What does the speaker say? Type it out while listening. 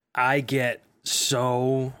I get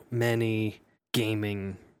so many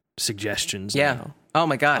gaming suggestions. Yeah. Now Oh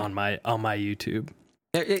my God. on my YouTube.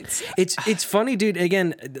 It's It's funny, dude.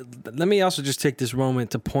 Again, let me also just take this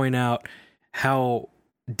moment to point out how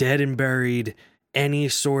dead and buried any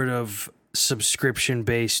sort of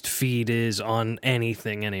subscription-based feed is on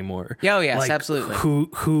anything anymore. Oh, yes, like, absolutely.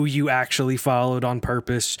 Who you actually followed on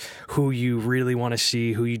purpose, who you really want to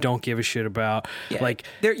see, who you don't give a shit about. Yeah. Like,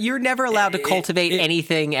 you're never allowed to cultivate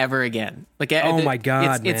anything ever again. Like, oh my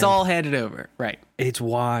God, it's man. all handed over. Right. It's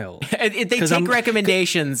wild. They take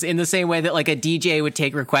recommendations in the same way that like a DJ would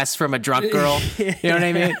take requests from a drunk girl. You know what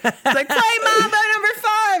I mean? It's like, play Mambo number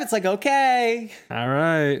 5. It's like, okay. All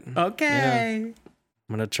right. Okay. Yeah.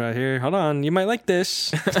 I'm going to try here. Hold on. You might like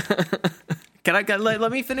this.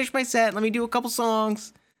 Let me finish my set. Let me do a couple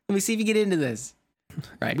songs. Let me see if you get into this.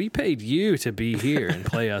 Right. We paid you to be here and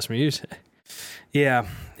play us music. Yeah.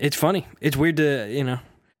 It's funny. It's weird to,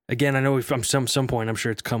 again, I know from some point, I'm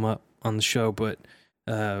sure it's come up on the show, but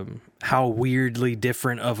how weirdly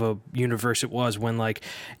different of a universe it was when, like,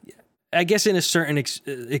 I guess in a certain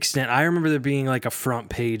extent, I remember there being like a front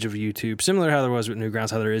page of YouTube, similar to how there was with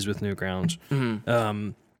Newgrounds, how there is with Newgrounds,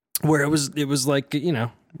 where it was like,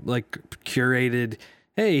 like curated,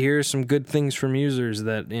 hey, here's some good things from users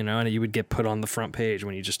that, and you would get put on the front page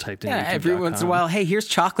when you just typed in YouTube.com. Every once in a while, hey, here's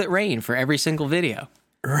Chocolate Rain for every single video.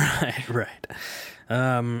 Right.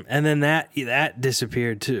 And then that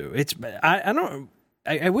disappeared too.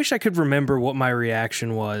 I wish I could remember what my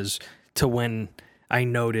reaction was to when I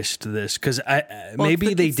noticed this, because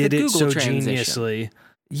maybe they did it so geniusly.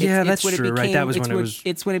 Yeah, that's true. Right, that was when it was.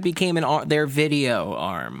 It's when it became their video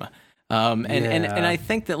arm, and I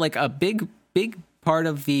think that like a big part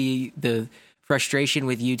of the frustration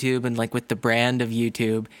with YouTube and like with the brand of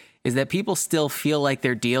YouTube is that people still feel like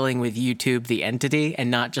they're dealing with YouTube the entity and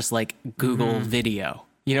not just like Google Video.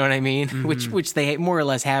 You know what I mean? Which they more or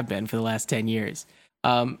less have been for the last 10 years.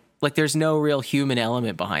 Like there's no real human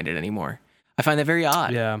element behind it anymore. I find that very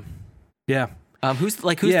odd. Yeah. Who's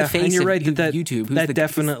the face and you're right, of that YouTube?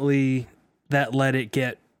 That let it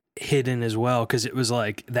get hidden as well, because it was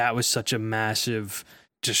like that was such a massive,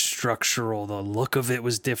 just structural. The look of it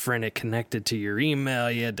was different. It connected to your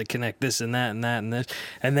email. You had to connect this and that and that and this,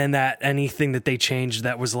 and then that anything that they changed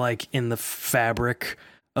that was like in the fabric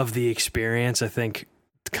of the experience, I think,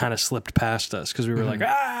 kind of slipped past us because we were like,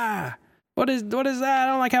 what is that? I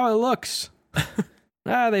don't like how it looks.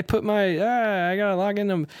 They put I gotta log in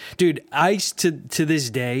them. Dude, to this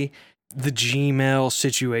day, the Gmail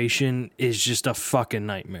situation is just a fucking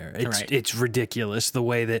nightmare. It's ridiculous the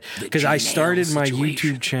way that, because I started my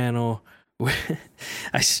YouTube channel,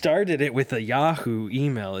 I started it with a Yahoo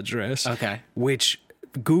email address, which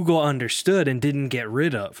Google understood and didn't get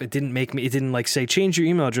rid of. It didn't like say change your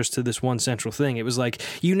email address to this one central thing. It was like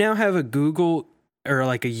you now have a Google or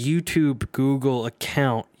like a YouTube Google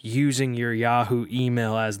account using your Yahoo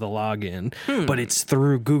email as the login, but it's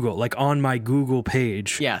through Google. Like on my Google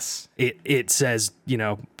page, yes, it says,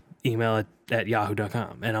 email at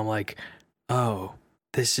yahoo.com. And I'm like, oh,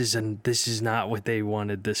 this is not what they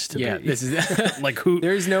wanted this to be. Yeah, this is like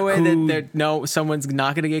there's no way that someone's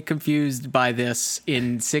not going to get confused by this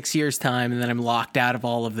in 6 years' time, and then I'm locked out of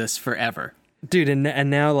all of this forever. Dude, and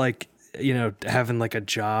now like, having like a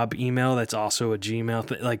job email that's also a Gmail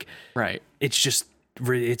thing, like, right. It's just,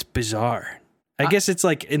 it's bizarre. I guess it's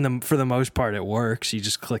like for the most part it works. You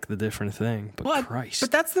just click the different thing. But Christ.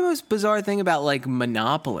 But that's the most bizarre thing about like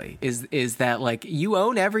Monopoly is that like you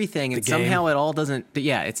own everything and somehow it all doesn't.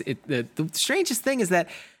 Yeah, the strangest thing is that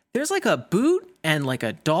there's like a boot and like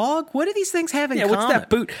a dog. What do these things have in common? What's that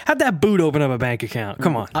boot? How'd that boot open up a bank account?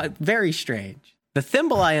 Come on. Very strange. The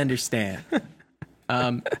thimble I understand.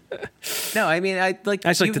 No, I mean, I just like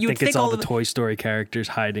to think it's all the Toy Story characters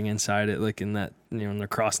hiding inside it, like in that, when they're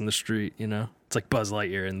crossing the street, it's like Buzz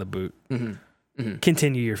Lightyear in the boot.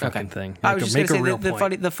 Continue your fucking thing. I was just going to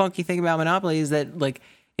say the funky thing about Monopoly is that like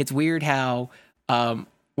it's weird how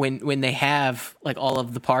when they have like all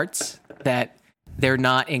of the parts that they're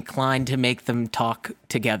not inclined to make them talk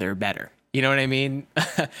together better. You know what I mean?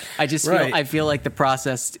 I just feel like the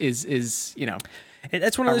process is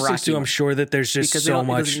that's one of those things too. I'm sure that there's just so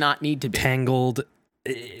much it does not need to be tangled.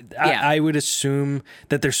 I would assume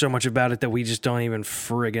that there's so much about it that we just don't even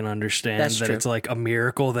friggin' understand. That's true. It's like a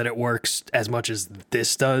miracle that it works as much as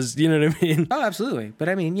this does. You know what I mean? Oh, absolutely. But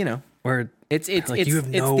I mean, where it's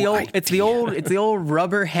the old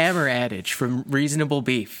rubber hammer adage from Reasonable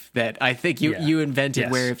Beef that I think you invented.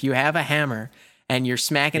 Yes. Where if you have a hammer and you're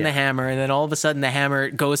smacking the hammer, and then all of a sudden the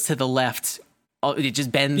hammer goes to the left, it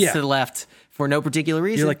just bends to the left for no particular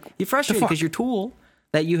reason. You're frustrated because your tool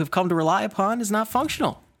that you have come to rely upon is not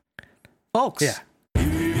functional. folks. Yeah.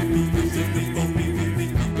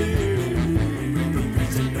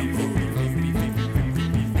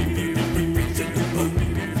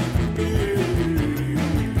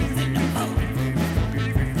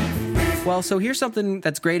 Well, so here's something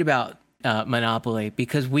that's great about Monopoly,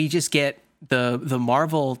 because we just get the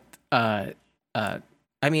Marvel. How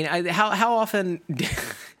often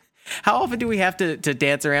how often do we have to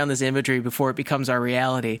dance around this imagery before it becomes our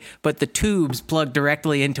reality? But the tubes plug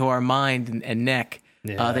directly into our mind and neck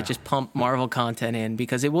that just pump Marvel content in,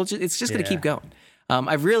 because it's just going to keep going.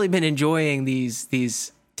 I've really been enjoying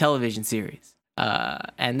these television series,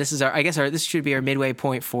 and this is this should be our midway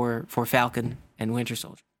point for Falcon and Winter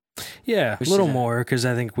Soldier. Yeah, a little more, because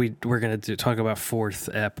I think we're going to talk about fourth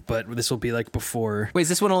ep, but this will be like before. Wait, is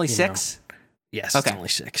this one only 6? Yes, okay. It's only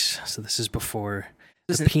 6. So this is before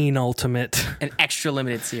the penultimate. An extra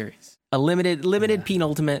limited series. A limited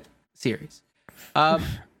penultimate series.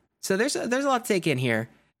 So there's a lot to take in here,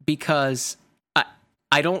 because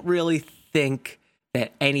I don't really think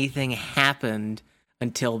that anything happened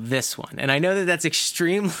until this one. And I know that's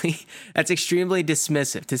extremely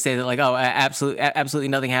dismissive to say that, like, oh, absolutely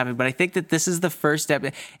nothing happened. But I think that this is the first step,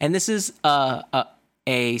 and this is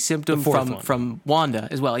a symptom from Wanda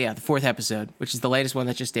as well. Yeah, the 4th episode, which is the latest one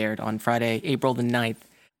that just aired on Friday, April the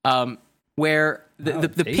 9th, where the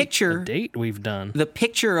picture... The date we've done. The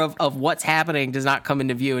picture of what's happening does not come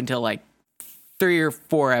into view until like 3 or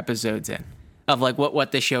 4 episodes in, of like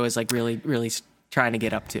what this show is like really, really trying to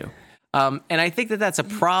get up to. And I think that that's a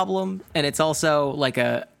problem, and it's also like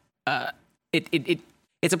it's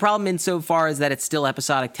a problem insofar as that it's still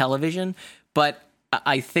episodic television. But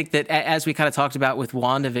I think that, as we kind of talked about with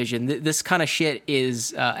WandaVision, this kind of shit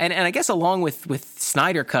is, and I guess along with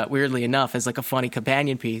Snyder Cut, weirdly enough, as like a funny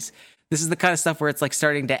companion piece, this is the kind of stuff where it's like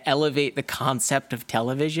starting to elevate the concept of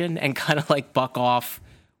television and kind of like buck off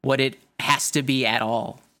what it has to be at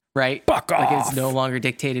all, right? Buck off. Like it's no longer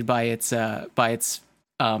dictated by its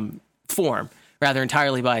form, rather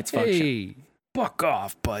entirely by its function. Hey, buck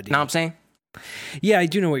off, buddy. Know what I'm saying? Yeah, I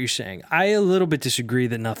do know what you're saying. I a little bit disagree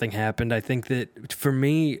that nothing happened. I think that for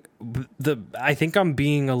me, I think I'm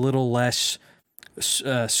being a little less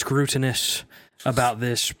scrutinous about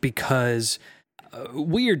this, because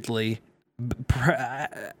weirdly,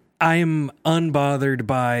 I'm unbothered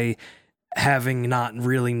by having not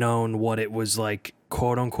really known what it was like,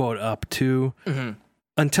 quote unquote, up to. Mm-hmm.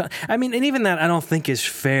 Until, I mean, and even that I don't think is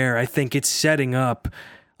fair. I think it's setting up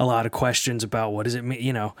a lot of questions about what does it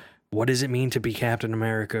mean, what does it mean to be Captain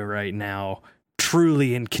America right now,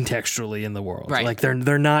 truly and contextually in the world. Right. Like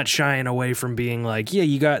they're not shying away from being like, yeah,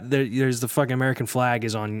 you got there's the fucking American flag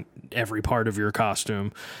is on every part of your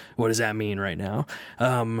costume. What does that mean right now?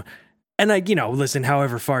 And listen,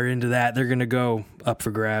 however far into that, they're going to go up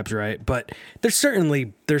for grabs, right? But they're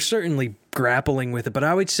certainly grappling with it. But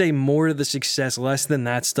I would say more of the success, less than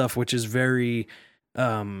that stuff, which is very,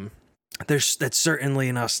 that's certainly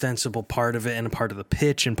an ostensible part of it and a part of the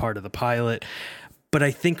pitch and part of the pilot. But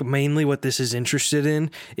I think mainly what this is interested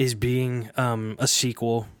in is being a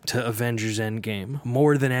sequel to Avengers Endgame,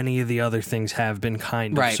 more than any of the other things have been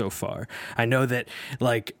kind of so far. I know that,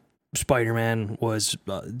 like, Spider-Man was,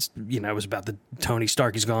 it was about the Tony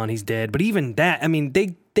Stark is gone, he's dead. But even that, I mean,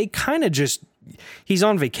 they kind of just, he's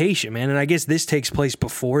on vacation, man. And I guess this takes place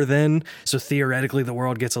before then. So theoretically, the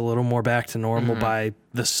world gets a little more back to normal by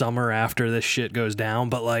the summer after this shit goes down.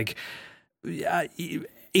 But like,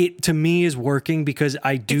 it to me is working, because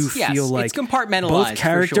I do feel like it's compartmentalized, both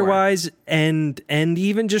character-wise and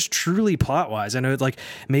even just truly plot-wise. I know like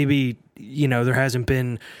maybe, there hasn't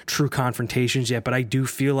been true confrontations yet, but I do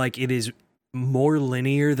feel like it is more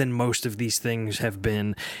linear than most of these things have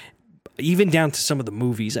been, even down to some of the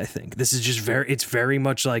movies. I think this is just it's very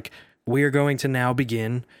much like, we are going to now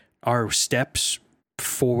begin our steps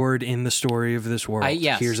forward in the story of this world.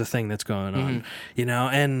 Here's a thing that's going on,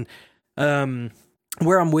 and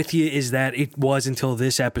where I'm with you is that it was until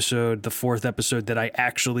this episode, the 4th episode, that I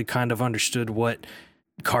actually kind of understood what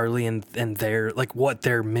Carly and their, like, what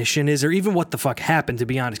their mission is, or even what the fuck happened, to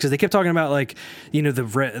be honest, because they kept talking about, like,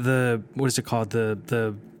 the what is it called,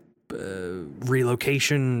 the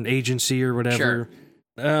relocation agency or whatever.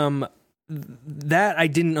 Sure. That I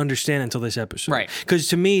didn't understand until this episode. Right. Because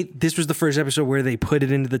to me, this was the first episode where they put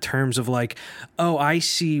it into the terms of like, oh, I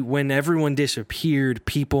see, when everyone disappeared,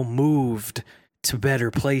 people moved to better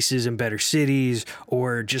places and better cities,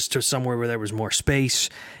 or just to somewhere where there was more space,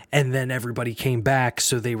 and then everybody came back,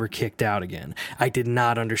 so they were kicked out again. I did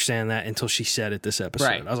not understand that until she said it this episode.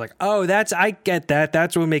 Right. I was like, oh, I get that.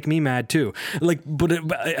 That's what would make me mad too. Like, but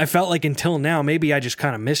I felt like until now, maybe I just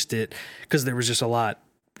kind of missed it, because there was just a lot,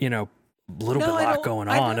 little bit a lot going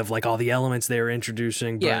on of like all the elements they were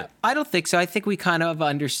introducing. But yeah, I don't think so. I think we kind of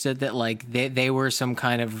understood that like they were some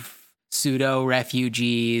kind of pseudo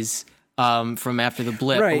refugees from after the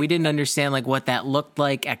blip, right. But we didn't understand like what that looked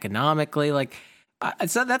like economically. Like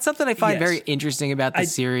so that's something I find very interesting about the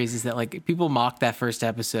series is that like people mock that first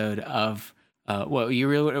episode of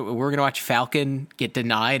we're gonna watch Falcon get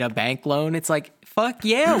denied a bank loan. It's like, fuck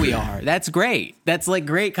yeah, we are. That's great. That's like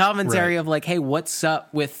great commentary of like, hey, what's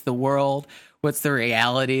up with the world? What's the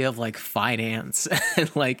reality of like finance?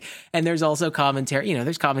 And like, and there's also commentary,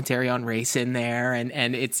 there's commentary on race in there,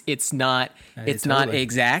 and it's not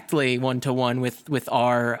exactly 1-to-1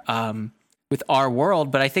 with our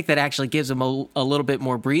world, but I think that actually gives them a little bit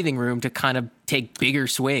more breathing room to kind of take bigger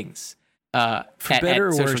swings. For better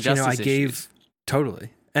or worse, I gave totally,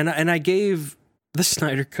 and I gave the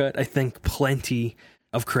Snyder Cut, I think, plenty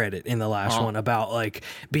of credit in the last one about like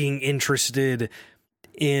being interested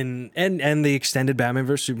in and the extended Batman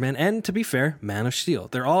vs Superman, and to be fair, Man of Steel.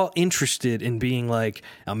 They're all interested in being like,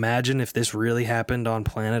 imagine if this really happened on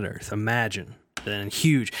planet Earth. Imagine. And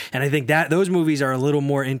huge. And I think that those movies are a little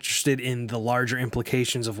more interested in the larger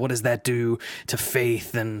implications of what does that do to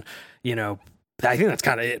faith, and I think that's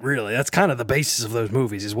kind of it, really. That's kind of the basis of those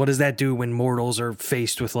movies, is what does that do when mortals are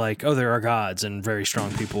faced with like, oh, there are gods and very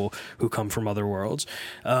strong people who come from other worlds.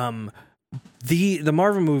 The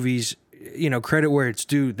Marvel movies, credit where it's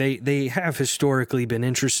due, they have historically been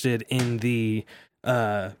interested in the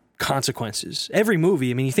consequences. Every movie,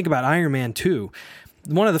 I mean, you think about Iron Man 2,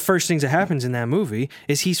 one of the first things that happens in that movie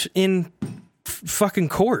is he's in fucking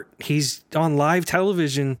court. He's on live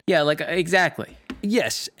television. Yeah, like exactly.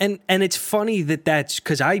 Yes, and it's funny that's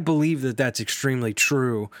because I believe that that's extremely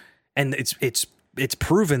true, and it's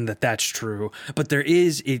proven that that's true. But there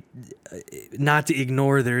is not to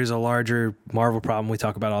ignore, there is a larger Marvel problem we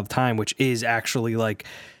talk about all the time, which is actually like,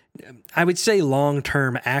 I would say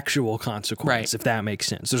long-term actual consequence, right, if that makes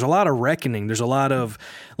sense. There's a lot of reckoning. There's a lot of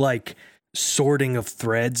like sorting of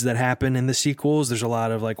threads that happen in the sequels. There's a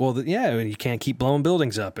lot of like, well, you can't keep blowing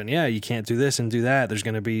buildings up, and you can't do this and do that. There's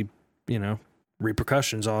going to be,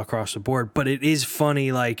 repercussions all across the board. But it is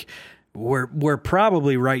funny, like we're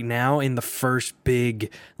probably right now in the first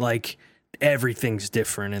big, like, everything's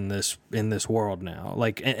different in this world now.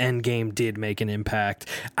 Like, Endgame did make an impact.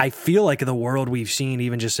 I feel like the world we've seen,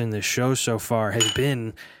 even just in this show so far,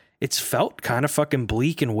 it's felt kind of fucking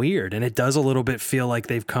bleak and weird. And it does a little bit feel like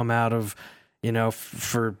they've come out of,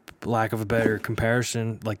 for lack of a better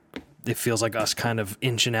comparison, like it feels like us kind of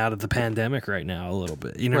inching out of the pandemic right now a little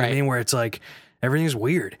bit. You know what I mean? Where it's like, everything's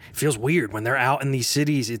weird. It feels weird when they're out in these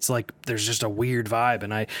cities. It's like there's just a weird vibe,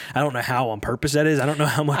 and I don't know how on purpose that is. I don't know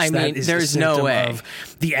how much that is. There's no way of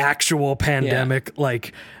the actual pandemic,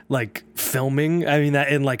 like filming. I mean, that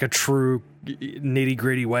in like a true nitty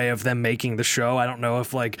gritty way of them making the show. I don't know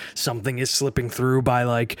if like something is slipping through by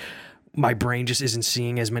like my brain just isn't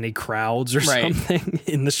seeing as many crowds or something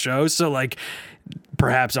in the show. So like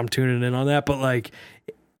perhaps I'm tuning in on that, but like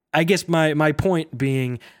I guess my point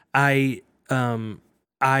being, I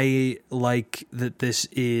like that this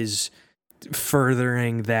is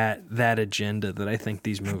firthering that agenda that I think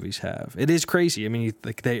these movies have. It is crazy. I mean,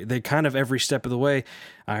 they kind of every step of the way.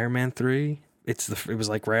 Iron Man 3, it was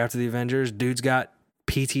like right after the Avengers. Dude's got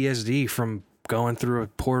PTSD from going through a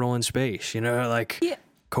portal in space.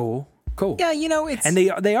 Cool. Yeah, it's, and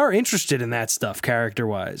they are interested in that stuff character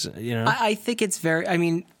wise. I think it's very. I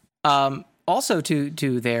mean, also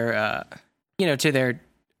to their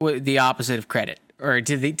the opposite of credit, or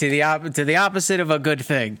to the opposite of a good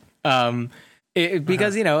thing.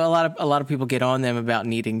 Because a lot of people get on them about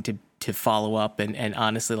needing to follow up and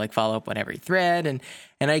honestly like follow up on every thread, and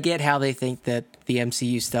I get how they think that the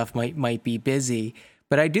MCU stuff might be busy,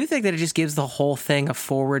 but I do think that it just gives the whole thing a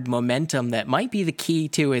forward momentum that might be the key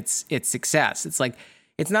to its success. It's like,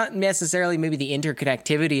 it's not necessarily maybe the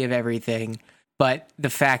interconnectivity of everything, but the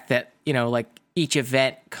fact that like each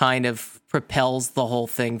event kind of propels the whole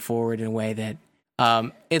thing forward in a way that,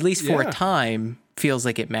 at least for a time, feels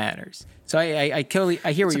like it matters. So I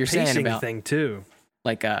hear what you're saying about thing too,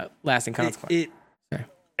 like lasting consequence.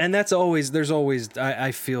 And there's always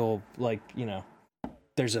I feel like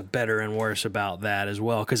there's a better and worse about that as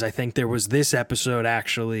well, because I think there was this episode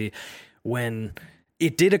actually when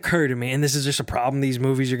it did occur to me, and this is just a problem these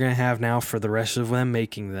movies are going to have now for the rest of them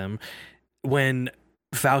making them, when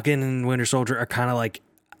Falcon and Winter Soldier are kind of like,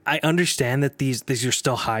 I understand that these are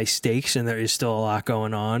still high stakes and there is still a lot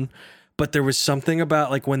going on, but there was something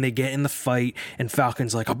about like when they get in the fight and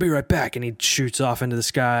Falcon's like, I'll be right back, and he shoots off into the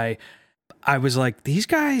sky. I was like, these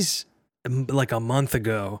guys like a month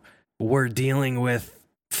ago were dealing with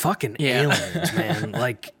fucking aliens, man.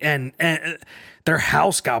 Like, and their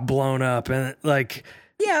house got blown up, and like,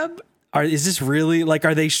 yeah. Is this really like?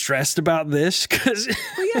 Are they stressed about this? Because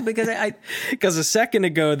because a second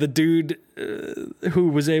ago, the dude who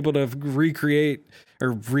was able to recreate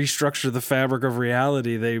or restructure the fabric of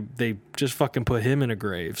reality, they just fucking put him in a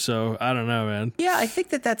grave. So I don't know, man. Yeah, I think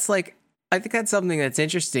that's something that's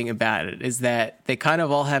interesting about it, is that they kind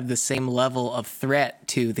of all have the same level of threat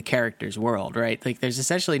to the character's world, right? Like, there's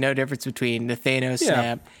essentially no difference between the Thanos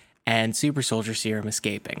snap and Super Soldier Serum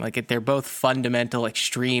escaping. Like, they're both fundamental,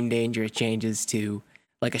 extreme, dangerous changes to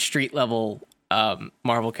like a street level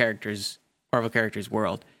Marvel character's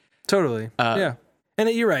world. Totally. Yeah. And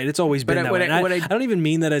you're right. It's always been that way. I don't even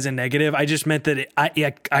mean that as a negative. I just meant that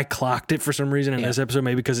I clocked it for some reason in this episode,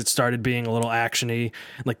 maybe because it started being a little actiony,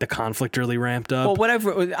 like the conflict really ramped up. Well,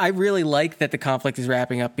 whatever. I really like that the conflict is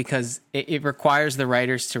wrapping up, because it requires the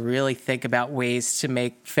writers to really think about ways to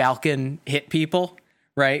make Falcon hit people,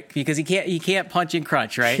 right? Because he can't punch and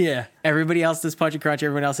crunch, right? Yeah. Everybody else does punch and crunch.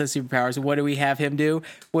 Everyone else has superpowers. What do we have him do?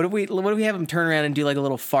 What do we have him turn around and do, like a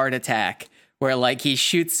little fart attack, where like he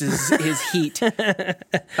shoots his heat?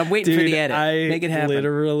 I'm waiting for the edit. Make it happen.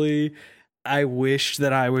 Literally, I wish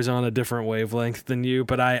that I was on a different wavelength than you,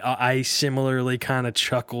 but I similarly kind of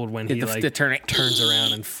chuckled when he turns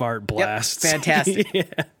around and fart blasts. Yep,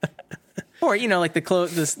 fantastic. Or, you know, like the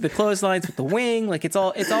clotheslines with the wing, like it's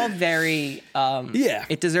all very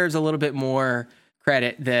it deserves a little bit more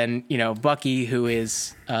credit than, you know, Bucky, who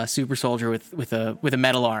is a super soldier with a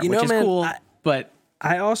metal arm, which is cool. But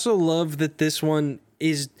I also love that this one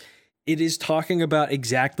is talking about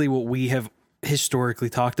exactly what we have historically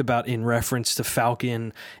talked about in reference to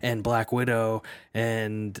Falcon and Black Widow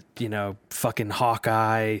and, you know, fucking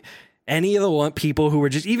Hawkeye. Any of the people who were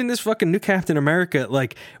just, even this fucking new Captain America,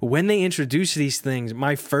 like when they introduce these things,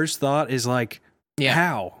 my first thought is like,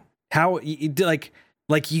 how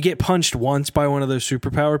like you get punched once by one of those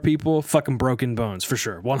superpower people, fucking broken bones for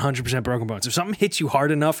sure. 100% broken bones. If something hits you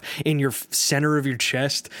hard enough in your center of your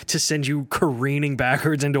chest to send you careening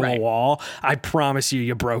backwards into a wall, I promise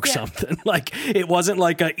you broke something. Like, it wasn't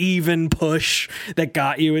like a even push that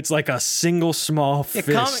got you. It's like a single small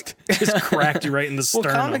fist just cracked you right in the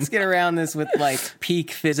sternum. Well, comics get around this with like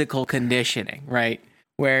peak physical conditioning, right?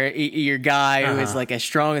 Where your guy who is like as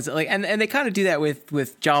strong as like, and they kind of do that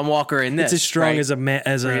with John Walker in this. It's as strong as a man.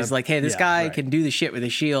 Where he's like, hey, this guy can do the shit with a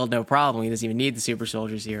shield, no problem. He doesn't even need the super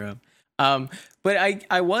soldier serum. But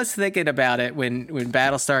I was thinking about it when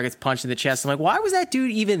Battlestar gets punched in the chest. I'm like, why was that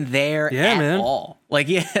dude even there at all? Like,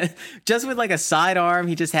 just with like a sidearm,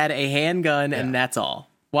 he just had a handgun and that's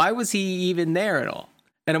all. Why was he even there at all?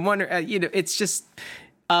 And I'm wondering, you know, it's just,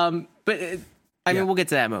 I mean, we'll get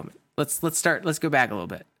to that moment. Let's go back a little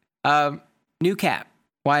bit. New Cap,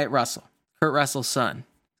 Wyatt Russell, Kurt Russell's son.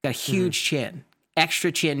 Got a huge chin,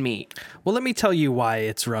 extra chin meat. Well, let me tell you why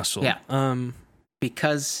it's Russell. Yeah.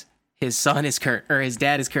 Because his son is Kurt, or his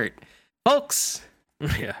dad is Kurt. Folks.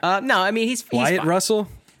 Yeah. No, I mean, he's Wyatt fine. Russell?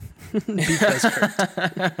 Because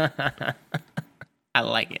Kurt. I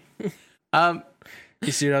like it.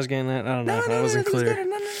 You see what I was getting at? I don't know if I wasn't clear.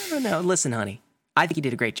 No. Listen, honey, I think he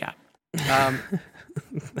did a great job.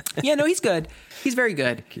 Yeah, no, he's good. He's very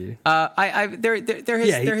good. There has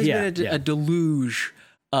been a deluge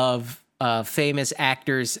of famous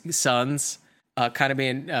actors' sons kind of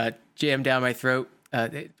being jammed down my throat.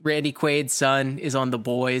 Randy Quaid's son is on The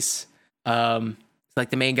Boys. It's like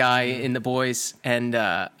the main guy in The Boys, and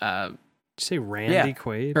did you say Randy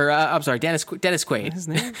Quaid? Or I'm sorry, Dennis Quaid. His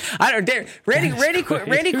name? I don't. Randy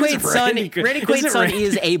Quaid's son. Randy Quaid's son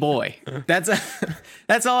is a boy.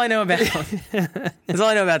 That's all I know about. That's all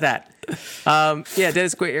I know about that.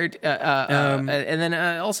 Dennis Quaid. And then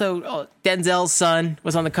also Denzel's son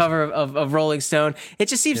was on the cover of Rolling Stone. It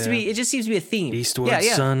just seems to be. It just seems to be a theme.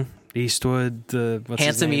 Eastwood's son. Eastwood. What's Handsome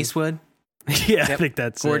his name? Eastwood. Yeah, I think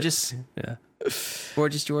that's gorgeous. Yeah.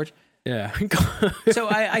 Gorgeous George. Yeah. So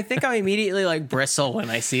I think I immediately like bristle when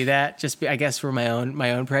I see that, just I guess for my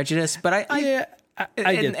own prejudice. But I get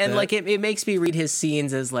that. Like it makes me read his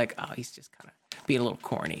scenes as like, oh, he's just kind of being a little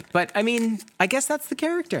corny. But I mean, I guess that's the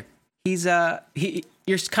character. He's you're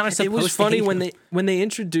kind of supposed to. It was funny when they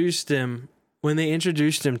introduced him. When they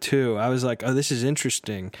introduced him too, I was like, oh, this is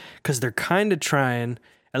interesting, because they're kind of trying,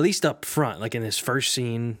 at least up front, like in his first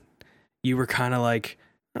scene, you were kind of like,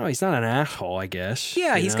 oh, he's not an asshole, I guess.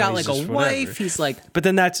 Yeah, he's got like a wife. He's like, but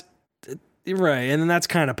then that's right, and then that's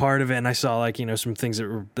kind of part of it. And I saw like, you know, some things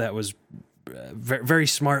that was very, very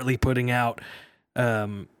smartly putting out,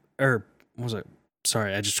 or what was it?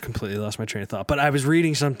 Sorry, I just completely lost my train of thought. But I was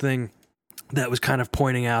reading something that was kind of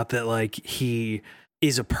pointing out that like he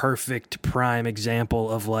is a perfect prime example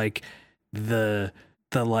of like the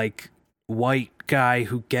like white guy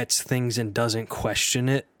who gets things and doesn't question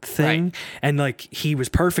it thing. Right. And like he was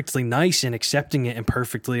perfectly nice in accepting it and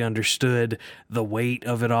perfectly understood the weight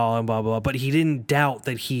of it all and blah blah, but he didn't doubt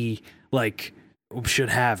that he like should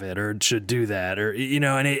have it or should do that, or you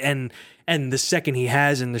know, and the second he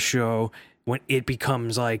has in the show, when it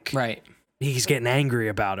becomes like right, he's getting angry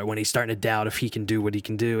about it, when he's starting to doubt if he can do what he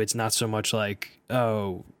can do. It's not so much like,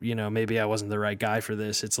 oh, you know, maybe I wasn't the right guy for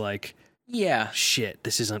this. It's like, yeah, shit,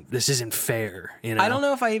 this isn't fair. You know, I don't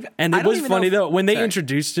know if and it was funny though when they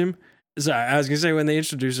introduced him. Sorry, I was gonna say when they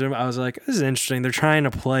introduced him, I was like, this is interesting. They're trying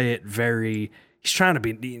to play it very. He's trying to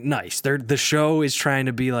be nice. The show is trying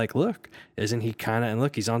to be like, look, isn't he kind of? And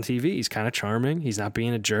look, he's on TV. He's kind of charming. He's not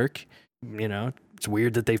being a jerk. You know, it's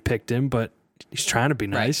weird that they've picked him, but he's trying to be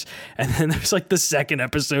nice. Right. And then there's like the second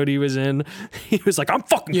episode he was in. He was like, I'm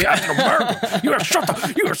fucking Captain America. You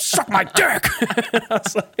gotta suck my dick. I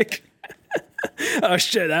was like, oh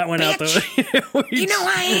shit, that went out the way. You know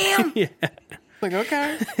I am. Yeah. Like,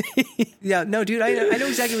 okay. Yeah, no, dude, I know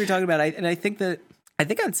exactly what you're talking about. I think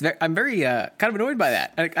I'm very kind of annoyed by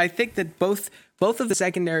that. I think that both of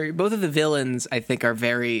the villains, I think, are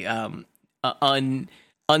very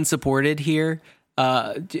unsupported here.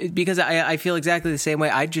 Because I feel exactly the same way.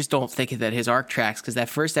 I just don't think that his arc tracks, because that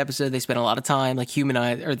first episode they spent a lot of time like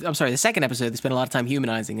the second episode they spent a lot of time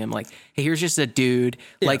humanizing him. Like, hey, here's just a dude.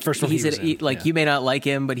 Yeah, like you may not like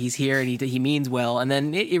him, but he's here and he means well. And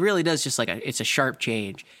then it really does just like it's a sharp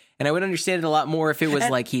change. And I would understand it a lot more if it was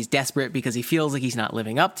like he's desperate because he feels like he's not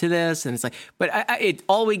living up to this. And it's like, but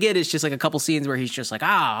all we get is just like a couple scenes where he's just like,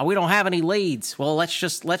 we don't have any leads. Well, let's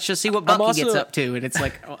just see what Bucky gets up to. And it's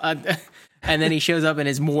like, and then he shows up and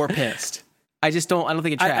is more pissed. I don't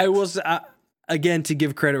think it tracks. I will again, to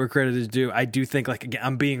give credit where credit is due, I do think like, again,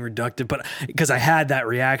 I'm being reductive, but because I had that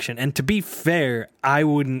reaction. And to be fair, I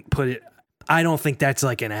wouldn't put it. I don't think that's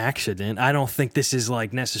like an accident. I don't think this is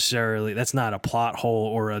like necessarily, that's not a plot hole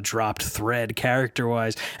or a dropped thread character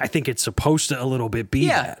wise. I think it's supposed to a little bit be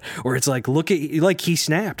that, or it's like, look at, like he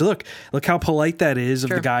snapped. Look how polite that is of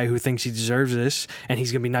the guy who thinks he deserves this. And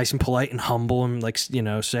he's going to be nice and polite and humble and like, you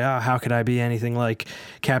know, say, how could I be anything like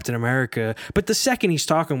Captain America? But the second he's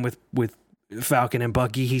talking with Falcon and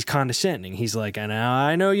Bucky, he's condescending. He's like,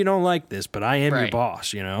 I know you don't like this, but I am your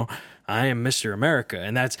boss, you know? I am Mr. America.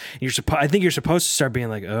 And that's, I think you're supposed to start being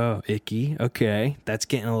like, oh, icky. Okay. That's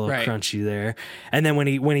getting a little crunchy there. And then when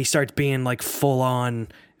he starts being like full on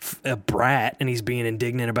a brat and he's being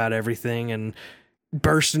indignant about everything and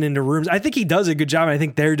bursting into rooms, I think he does a good job. And I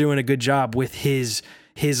think they're doing a good job with his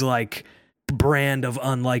like brand of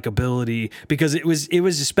unlikability, because it was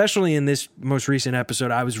especially in this most recent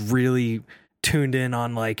episode, I was really tuned in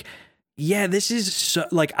on like, yeah, this is so,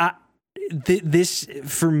 like, this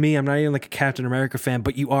for me, I'm not even like a Captain America fan,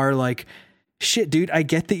 but you are like, shit, dude, I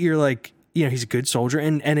get that you're like, you know, he's a good soldier,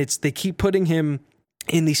 and it's, they keep putting him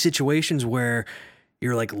in these situations where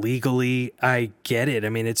you're like, legally, I get it. I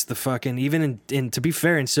mean, it's the fucking, even in to be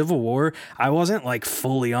fair, in Civil War, I wasn't like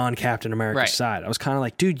fully on Captain America's side. I was kind of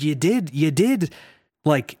like, dude, you did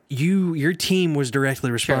like, your team was directly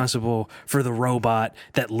responsible for the robot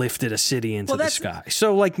that lifted a city into the sky.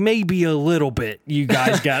 So like, maybe a little bit you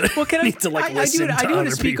guys got need to like listen to other people. I do want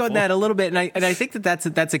to speak on that a little bit, and I think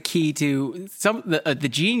that's a key to some the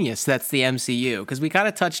genius that's the MCU, because we kind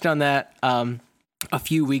of touched on that a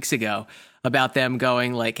few weeks ago about them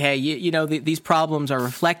going like, hey, you know, these problems are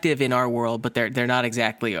reflective in our world, but they're not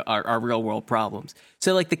exactly our real world problems.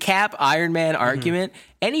 So like the Cap Iron Man argument,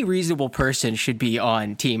 any reasonable person should be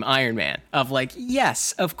on Team Iron Man, of like,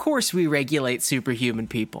 yes, of course we regulate superhuman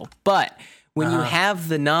people, but when you have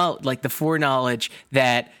the knowledge, like the foreknowledge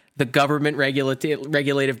that the government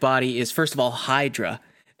regulative body is, first of all, Hydra,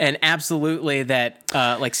 and absolutely that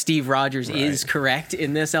like Steve Rogers is correct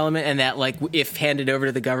in this element, and that like if handed over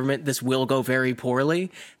to the government, this will go very poorly,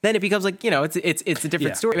 then it becomes like, you know, it's a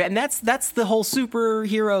different story. And that's the whole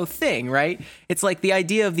superhero thing, right? It's like the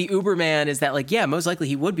idea of the Uberman is that like, yeah, most likely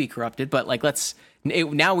he would be corrupted, but like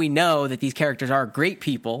now we know that these characters are great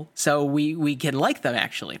people, so we can like them.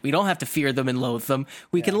 Actually, we don't have to fear them and loathe them.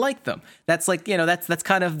 We can like them. That's like, you know, that's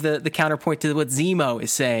kind of the counterpoint to what Zemo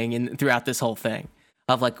is saying throughout this whole thing.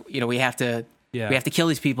 Of like, you know, we have to kill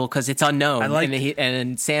these people because it's unknown.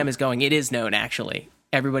 And Sam is going, it is known, actually.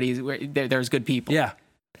 There's good people. Yeah.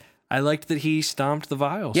 I liked that he stomped the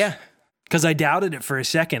vials. Yeah. Because I doubted it for a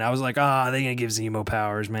second. I was like, they're going to give Zemo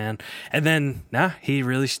powers, man. And then, he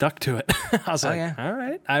really stuck to it. I was all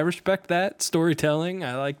right, I respect that storytelling.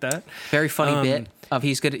 I like that. Very funny bit of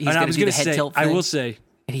he's going to do the head tilt thing. I will say,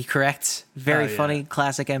 and he corrects very funny,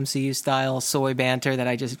 classic MCU style soy banter that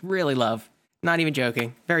I just really love. Not even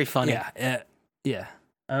joking. Very funny. Yeah.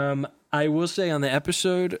 I will say on the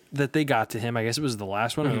episode that they got to him, I guess it was the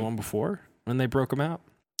last one or the one before when they broke him out.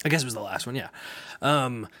 I guess it was the last one, yeah.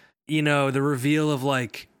 The reveal of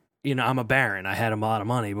like, I'm a baron. I had a lot of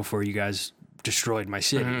money before you guys destroyed my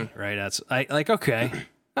city, right? That's okay,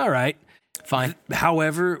 all right, fine.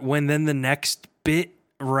 However, when then the next bit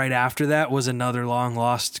right after that was another long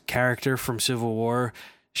lost character from Civil War,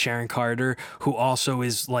 Sharon Carter, who also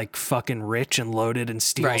is like fucking rich and loaded and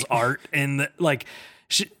steals art and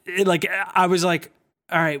I was like,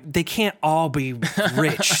 all right, they can't all be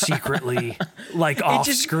rich secretly, like off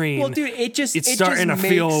screen. Well, dude, it's starting to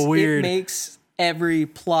feel weird. It makes every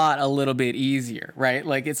plot a little bit easier, right?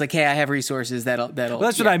 Like it's like, hey, I have resources that'll. Well,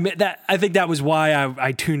 that's what I meant. That I think that was why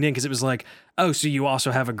I tuned in, because it was like, oh, so you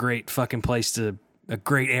also have a great fucking place a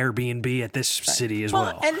great Airbnb at this city as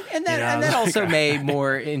well. And that also may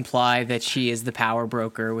more imply that she is the power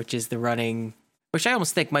broker, which is the running, which I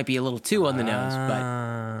almost think might be a little too on the nose,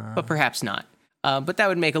 but perhaps not. But that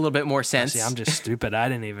would make a little bit more sense. See, I'm just stupid. I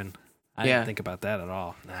didn't think about that at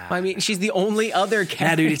all. Nah. I mean, she's the only other character.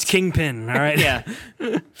 Yeah, dude, it's Kingpin, all right? Yeah.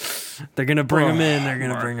 They're going to bring him in. They're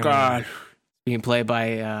going to bring him in. Being played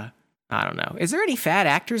by, I don't know. Is there any fat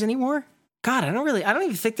actors anymore? God, I don't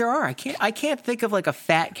even think there are. I can't think of like a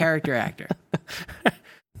fat character actor.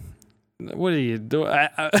 What are you doing?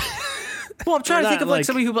 Well, I'm trying to think of like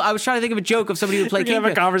somebody who. I was trying to think of a joke of somebody who would play Kingpin.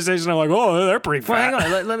 Have a conversation. I'm like, oh, they're pretty fat. Well,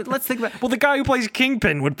 hang on. Let's think about. Well, the guy who plays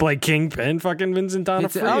Kingpin would play Kingpin. Fucking Vincent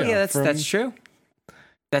D'Onofrio. Oh yeah, that's true.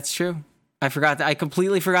 That's true. I forgot that. I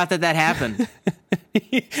completely forgot that happened.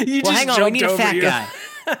 Well, hang on. We need a fat guy.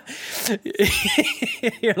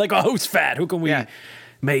 You're like, oh, who's fat? Who can we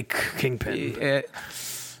make Kingpin?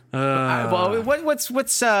 Well, what's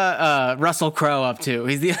Russell Crowe up to?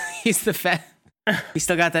 He's the fat. He's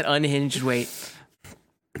still got that unhinged weight.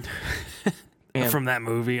 From that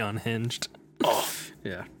movie, Unhinged. Oh,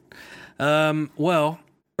 yeah. Well,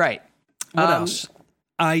 right. What else?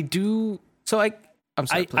 I do. So I'm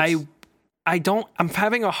sorry. I don't. I'm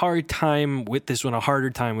having a hard time with this one. A harder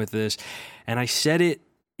time with this, and I said it.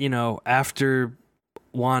 After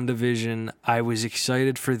WandaVision, I was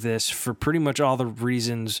excited for this for pretty much all the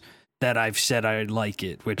reasons that I've said I like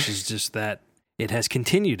it, which is just that it has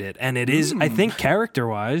continued it. And it is, I think,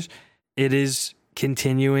 character-wise, it is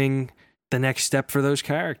continuing the next step for those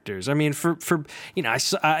characters. I mean,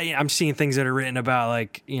 I'm seeing things that are written about,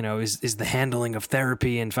 like, is the handling of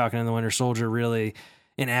therapy in Falcon and the Winter Soldier really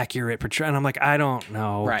an accurate portrayal? And I'm like, I don't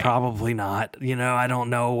know. Right. Probably not. I don't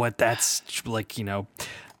know what that's like,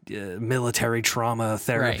 military trauma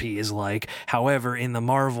therapy is like. However, in the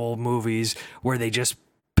Marvel movies where they just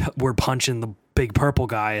were punching the big purple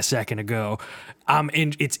guy a second ago,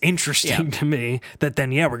 it's interesting to me that then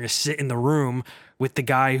we're gonna sit in the room with the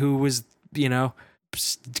guy who was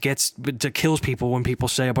kills people when people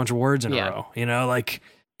say a bunch of words in a row.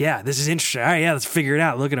 This is interesting. All right, let's figure it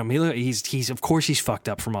out. Look at him. He's of course he's fucked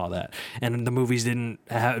up from all that. And the movies didn't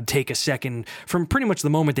take a second from pretty much the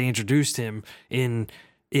moment they introduced him in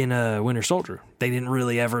Winter Soldier. They didn't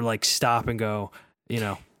really ever like stop and go,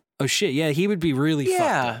 oh shit, yeah, he would be really fucked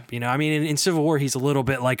up. I mean, in Civil War, he's a little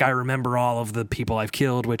bit like, I remember all of the people I've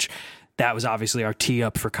killed, which that was obviously our tee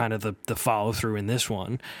up for kind of the follow through in this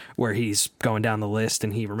one, where he's going down the list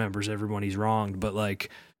and he remembers everyone he's wronged. But like,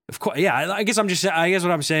 of course, I guess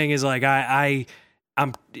what I'm saying is like,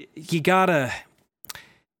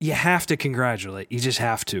 you have to congratulate. You just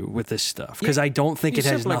have to with this stuff, because I don't think it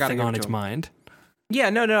has nothing on its mind. Yeah,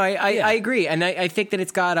 no, I agree, and I think that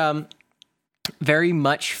it's got very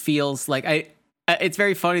much feels like it's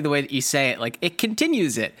very funny the way that you say it. Like, it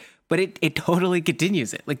continues it, but it totally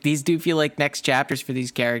continues it. Like, these do feel like next chapters for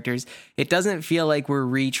these characters. It doesn't feel like we're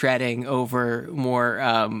retreading over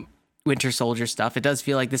more Winter Soldier stuff. It does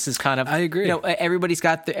feel like this is kind of, I agree. Everybody's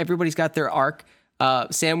got their arc.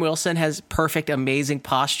 Sam Wilson has perfect, amazing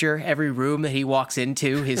posture. Every room that he walks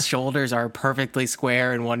into, his shoulders are perfectly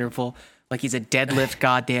square and wonderful. Like he's a deadlift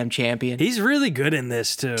goddamn champion. He's really good in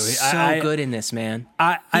this too. Good in this, man.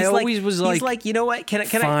 I always was like, he's like, you know what? Can I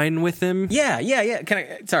fine with him? Yeah.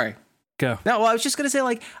 Sorry. Go. No, well, I was just gonna say,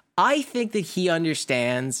 like, I think that he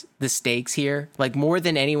understands the stakes here, like, more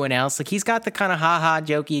than anyone else. Like, he's got the kind of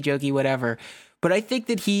jokey, whatever. But I think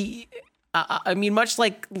that he, I mean, much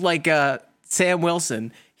like Sam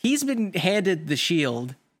Wilson, he's been handed the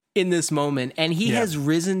shield in this moment, and he has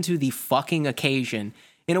risen to the fucking occasion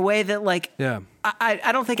in a way that, like,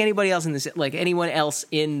 I don't think anybody else in this, like, anyone else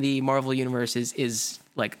in the Marvel universe is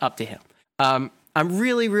like up to him. I'm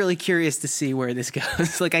really, really curious to see where this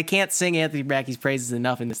goes. Like, I can't sing Anthony Mackie's praises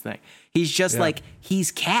enough in this thing. He's just like,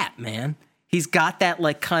 he's Cap, man. He's got that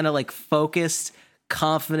like kind of like focused,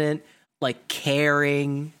 confident, like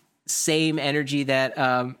caring, same energy that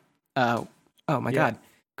oh my God,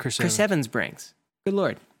 Chris Evans brings. Good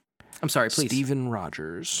Lord. I'm sorry, please. Steven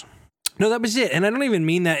Rogers. No, that was it. And I don't even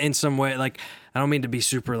mean that in some way. Like, I don't mean to be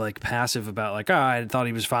super like passive about like, oh, I thought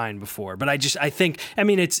he was fine before. But I think, I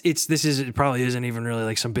mean, it probably isn't even really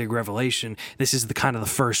like some big revelation. This is the kind of the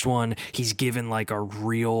first one he's given like a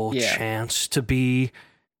real chance to be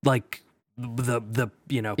like the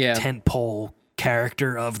tent pole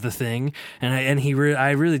character of the thing. And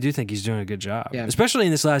I really do think he's doing a good job. Yeah. Especially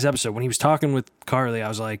in this last episode when he was talking with Carly, I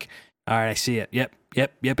was like, all right, I see it. Yep.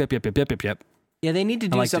 Yeah, they need to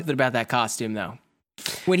do something about that costume, though.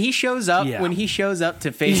 When he shows up,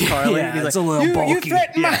 to face Carly, he's it's like, a little bulky.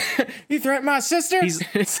 You threatened my sister?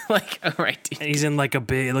 It's like, all right, dude. And he's in like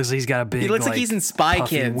it looks like he's got a big, he looks like he's in Spy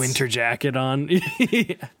Kids winter jacket on.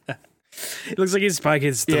 It looks like he's Spy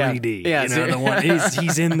Kids 3D. Yeah, you know, the one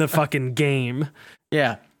he's in the fucking game.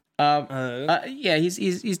 Yeah.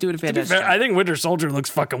 He's doing a fantastic job. I think Winter Soldier looks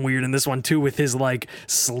fucking weird in this one too, with his like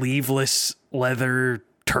sleeveless leather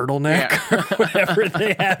turtleneck or whatever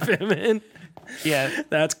they have him in. Yeah,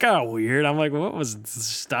 that's kind of weird. I'm like, what was the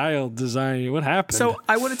style design? What happened? So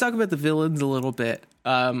I want to talk about the villains a little bit.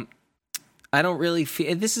 I don't really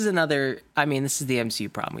feel this is another. I mean, this is the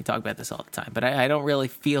MCU problem. We talk about this all the time, but I don't really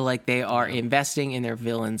feel like they are investing in their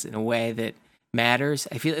villains in a way that matters.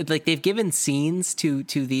 I feel like they've given scenes to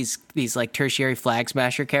these like tertiary flag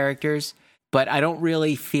smasher characters, but I don't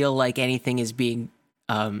really feel like anything is being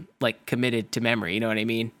like committed to memory. You know what I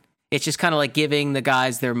mean? It's just kind of like giving the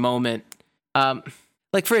guys their moment.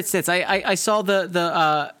 Like for instance, I saw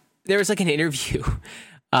the there was like an interview.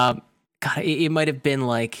 God, it might have been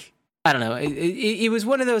like, I don't know. It was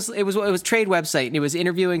one of those. It was a trade website, and it was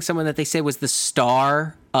interviewing someone that they said was the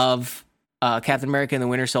star of Captain America and the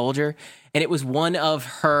Winter Soldier, and it was one of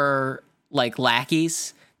her like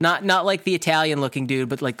lackeys, not like the Italian looking dude,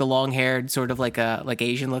 but like the long haired sort of like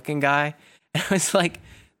Asian looking guy. And I was like,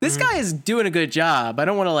 this guy is doing a good job. I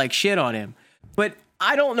don't want to like shit on him, but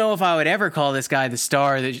I don't know if I would ever call this guy the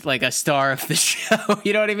star, like a star of the show.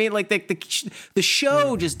 You know what I mean? Like the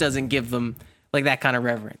show just doesn't give them like that kind of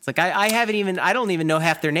reverence. Like I don't even know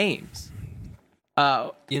half their names.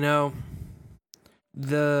 You know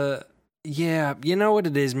what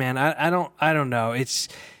it is, man. I don't know. It's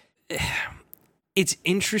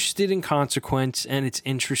interested in consequence and it's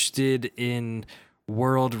interested in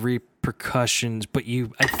world repercussions, but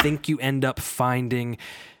I think you end up finding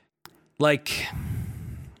like,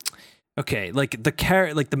 okay, like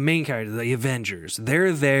the main character, the Avengers,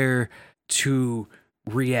 they're there to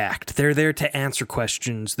react. They're there to answer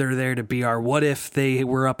questions. They're there to be our what if they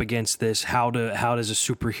were up against this? How does a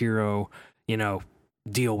superhero,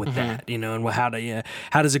 deal with that, and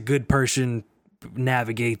how does a good person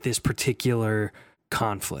navigate this particular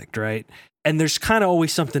conflict, right? And there's kind of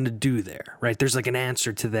always something to do there, right? There's like an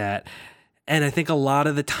answer to that. And I think a lot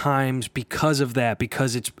of the times because of that,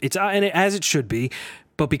 because it's and as it should be,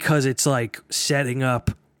 but because it's like setting up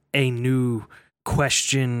a new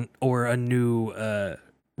question or a new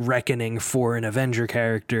reckoning for an Avenger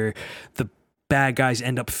character, the bad guys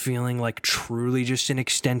end up feeling like truly just an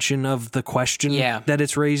extension of the question that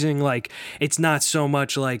it's raising. Like, it's not so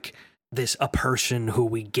much like a person who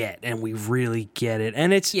we get and we really get it.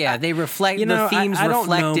 And it's they reflect the themes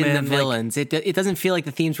reflect in the villains. Like, it doesn't feel like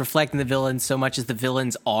the themes reflect in the villains so much as the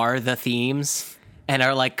villains are the themes and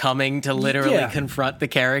are like coming to literally confront the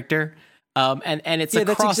character. And it's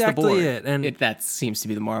across exactly the board. It. And that seems to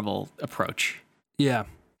be the Marvel approach. Yeah.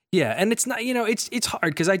 Yeah. And it's not, it's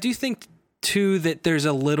hard because I do think too that there's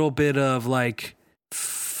a little bit of like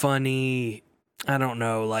funny, I don't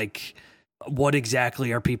know, like, what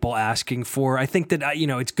exactly are people asking for? I think that,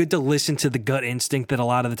 it's good to listen to the gut instinct that a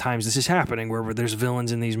lot of the times this is happening where there's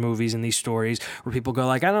villains in these movies and these stories where people go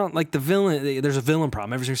like, I don't like the villain. There's a villain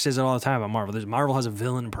problem. Everyone says it all the time about Marvel. Marvel has a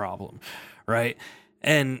villain problem, right?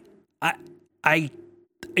 And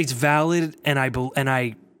it's valid. And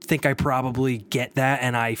I think I probably get that.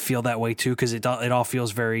 And I feel that way too, because it all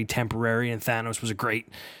feels very temporary, and Thanos was a great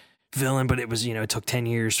villain, but it was, it took 10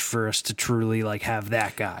 years for us to truly like have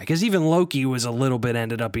that guy, because even Loki was a little bit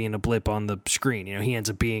ended up being a blip on the screen. He ends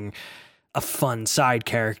up being a fun side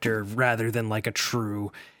character rather than like a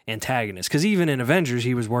true antagonist, because even in Avengers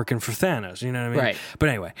he was working for Thanos, you know what I mean? Right. But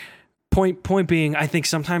anyway, point being, I think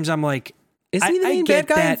sometimes I'm like, is he the main bad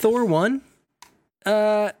guy in Thor 1?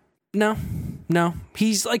 No,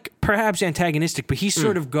 he's like perhaps antagonistic, but he's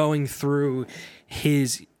sort of going through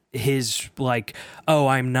his his like, oh,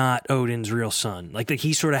 I'm not Odin's real son. Like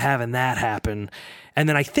he's sort of having that happen. And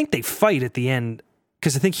then I think they fight at the end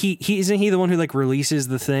because I think he isn't he the one who like releases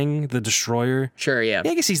the thing, the destroyer? Sure, yeah.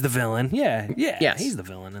 I guess he's the villain. Yeah. Yes. He's the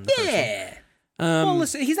villain in the first one. Well,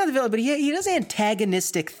 listen, he's not the villain, but he does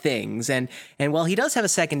antagonistic things, and while he does have a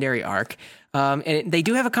secondary arc, and they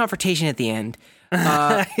do have a confrontation at the end.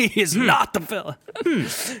 He is not the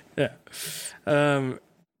villain. Yeah.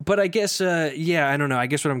 But I guess, I don't know. I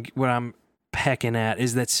guess what I'm pecking at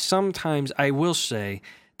is that sometimes I will say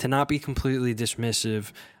to not be completely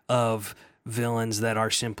dismissive of villains that are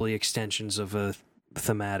simply extensions of a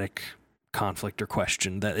thematic conflict or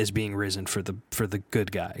question that is being risen for the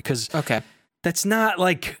good guy. Because that's not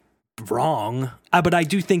like wrong, but I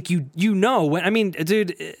do think you know when. I mean,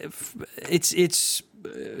 dude, it's.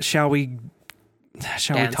 Shall we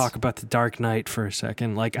talk about the Dark Knight for a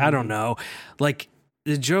second? Like, I don't know, like.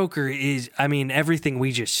 The Joker is, I mean, everything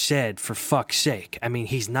we just said, for fuck's sake. I mean,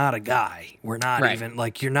 he's not a guy. We're not even,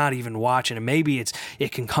 like, you're not even watching. And maybe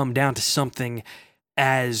it can come down to something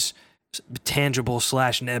as tangible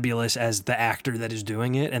 / nebulous as the actor that is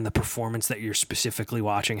doing it and the performance that you're specifically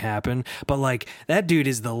watching happen. But, like, that dude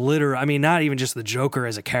is the literal, I mean, not even just the Joker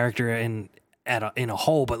as a character in a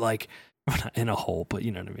whole, but, like, not in a whole, but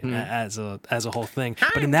you know what I mean, as a whole thing.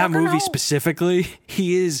 But in that movie specifically,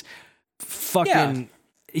 he is... fucking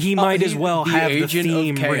he might as well have the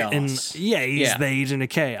theme written. Yeah, he's the agent of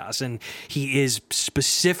chaos, and he is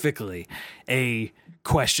specifically a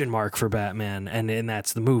question mark for Batman, and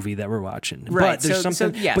that's the movie that we're watching. Right. But there's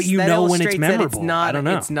something yes, but you know when it's memorable. I don't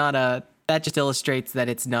know. It's not that just illustrates that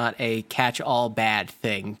it's not a catch-all bad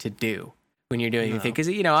thing to do when you're doing anything, because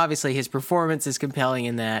obviously his performance is compelling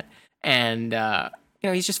in that, and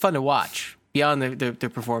he's just fun to watch beyond the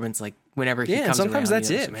performance, like whenever he comes sometimes around, that's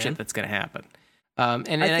it, man. Shit that's going to happen.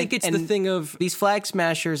 And I think it's the thing of these Flag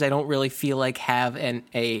Smashers. I don't really feel like have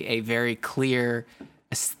a very clear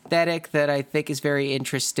aesthetic that I think is very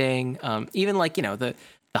interesting. Even like the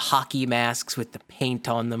hockey masks with the paint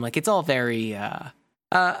on them, like it's all very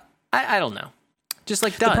I don't know, just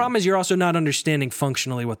like done. The problem is you're also not understanding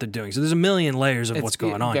functionally what they're doing. So there's a million layers of what's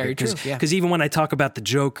going on. Very true. Because even when I talk about the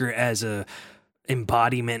Joker as a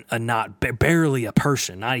embodiment, barely a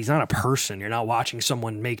person. He's not a person. You're not watching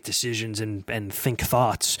someone make decisions and think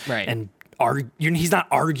thoughts. Right. And he's not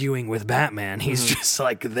arguing with Batman. He's just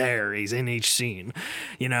like there. He's in each scene,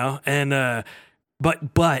 And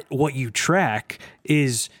but what you track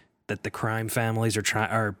is that the crime families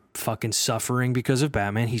are fucking suffering because of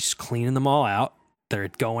Batman. He's cleaning them all out. They're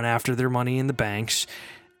going after their money in the banks.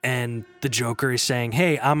 And the Joker is saying,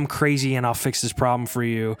 hey, I'm crazy and I'll fix this problem for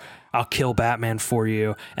you. I'll kill Batman for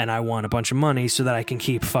you. And I want a bunch of money so that I can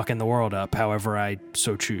keep fucking the world up however I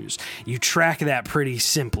so choose. You track that pretty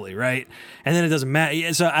simply, right? And then it doesn't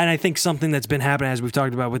matter. So, and I think something that's been happening, as we've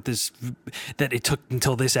talked about with this, that it took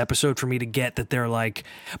until this episode for me to get that they're like,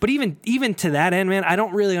 but even to that end, man, I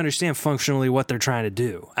don't really understand functionally what they're trying to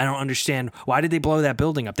do. I don't understand, why did they blow that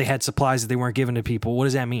building up? They had supplies that they weren't giving to people. What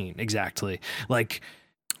does that mean exactly? Like...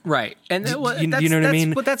 Right, and you know what I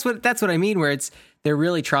mean. But that's what I mean. Where they're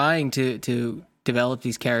really trying to develop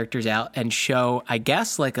these characters out and show, I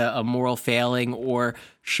guess, like a moral failing, or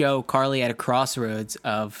show Carly at a crossroads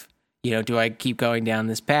of, do I keep going down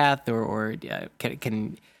this path, or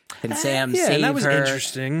can Sam save her? That was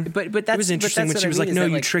interesting. But that was interesting when she was like, "No,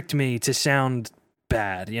 you tricked me to sound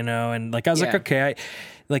bad," and like I was like, okay,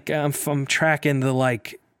 I'm tracking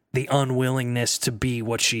the unwillingness to be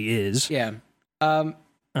what she is. Yeah.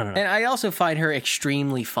 I don't know. And I also find her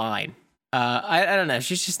extremely fine. I don't know.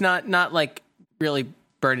 She's just not like really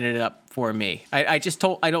burning it up for me. I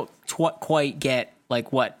don't quite get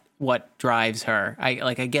like what drives her.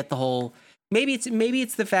 I get the whole. Maybe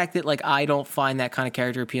it's the fact that like I don't find that kind of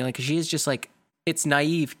character appealing, because she is just like, it's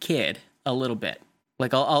naive kid a little bit.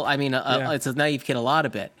 Like it's a naive kid a lot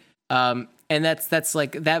of it. And that's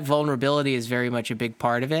like, that vulnerability is very much a big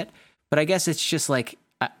part of it. But I guess it's just like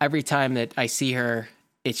every time that I see her,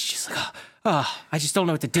 it's just like, I just don't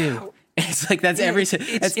know what to do. It's like that's every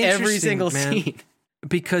single scene.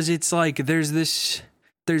 Because it's like there's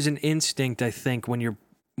an instinct, I think, when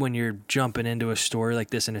you're jumping into a story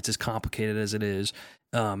like this and it's as complicated as it is,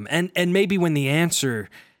 and maybe when the answer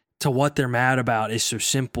to what they're mad about is so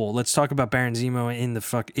simple. Let's talk about Baron Zemo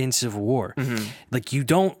in Civil War. Mm-hmm. Like you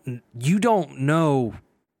don't know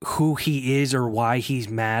who he is or why he's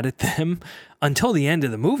mad at them until the end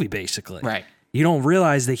of the movie, basically. Right. You don't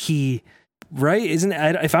realize that right?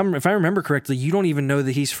 If I remember correctly, you don't even know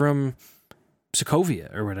that he's from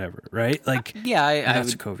Sokovia or whatever, right? Like,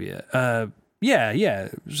 Sokovia. Yeah.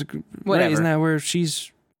 Whatever. Isn't that where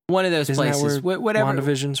she's? One of those Isn't places. that where Whatever.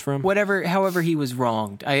 WandaVision's from? However he was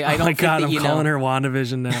wronged. I don't Oh my think god, that, I'm calling her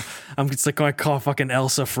WandaVision now. It's like I call fucking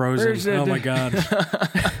Elsa Frozen. Oh my god.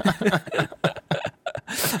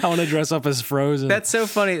 I want to dress up as Frozen. That's so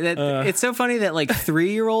funny. It's so funny that like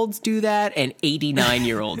 3-year-olds do that and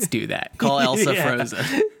 89-year-olds do that. Call Elsa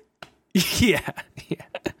Frozen. Yeah.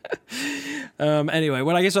 Anyway,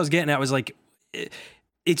 what I guess I was getting at was like,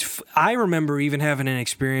 I remember even having an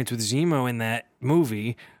experience with Zemo in that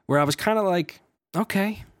movie where I was kind of like,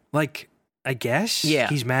 okay, like, I guess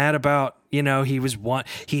he's mad about,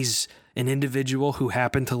 he's an individual who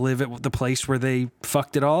happened to live at the place where they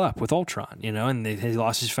fucked it all up with Ultron, and he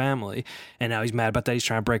lost his family, and now he's mad about that. He's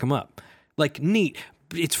trying to break them up. Like, neat.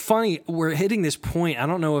 It's funny. We're hitting this point. I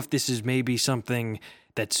don't know if this is maybe something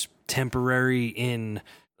that's temporary in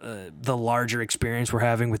the larger experience we're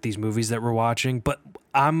having with these movies that we're watching, but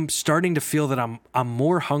I'm starting to feel that I'm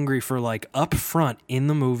more hungry for, like, up front in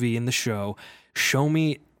the movie, in the show, show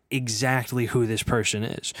me exactly who this person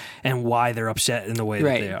is and why they're upset in the way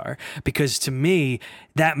that they are. Because to me,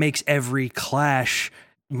 that makes every clash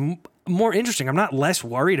more interesting. I'm not less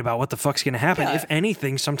worried about what the fuck's going to happen. Yeah. If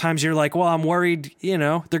anything, sometimes you're like, well, I'm worried,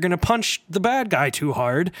 they're going to punch the bad guy too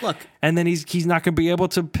hard. Look, and then he's not going to be able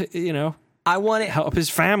to, I want it help his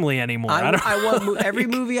family anymore. I want every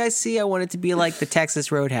movie I see, I want it to be like the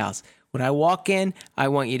Texas Roadhouse. When I walk in, I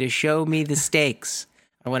want you to show me the stakes.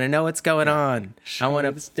 I want to know what's going on. I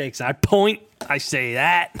want the stakes. I point. I say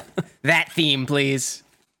that. That theme, please.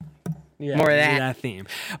 Yeah, more of that theme.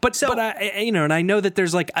 But I, and I know that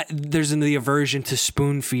there's the aversion to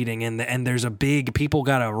spoon feeding, and there's people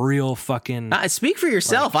got a real fucking. Speak for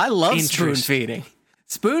yourself. I love spoon feeding.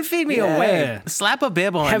 Spoon feed me away. Slap a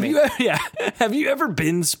bib on me. Have you ever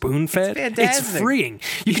been spoon fed? It's fantastic. It's freeing.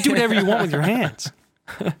 You can do whatever you want with your hands.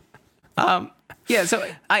 Yeah, so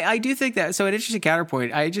I do think that. So an interesting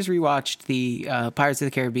counterpoint. I just rewatched the Pirates of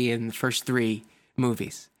the Caribbean, the first 3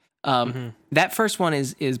 movies. That first one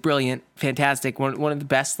is brilliant, fantastic. One of the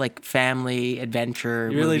best like family adventure.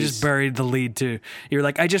 You really movies. just buried the lead too. You're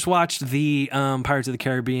like, I just watched the Pirates of the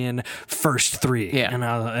Caribbean first 3. Yeah,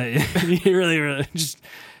 and you really just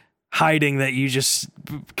hiding that you just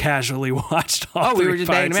casually watched all we were just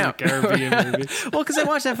Pirates banging of the Caribbean movies. Well, because I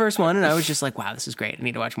watched that first one and I was just like, wow, this is great. I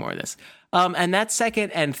need to watch more of this. And that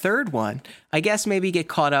second and third one, I guess maybe get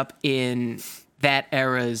caught up in that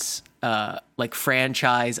era's like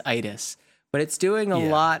franchise-itis. But it's doing a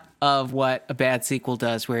lot of what a bad sequel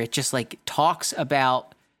does, where it just like talks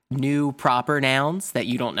about new proper nouns that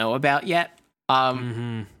you don't know about yet.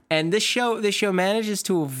 And this show manages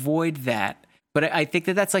to avoid that. But I think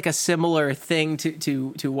that's like a similar thing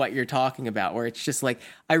to what you're talking about, where it's just like,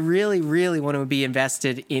 I really, really want to be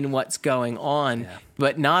invested in what's going on,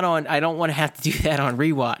 but not on, I don't want to have to do that on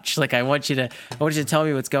rewatch. Like, I want you to tell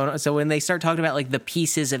me what's going on. So when they start talking about like the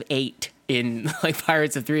pieces of 8 in like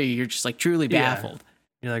Pirates of 3, you're just like truly baffled.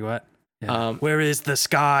 You're like, what? Yeah. Where is the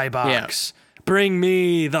skybox? Yeah. Bring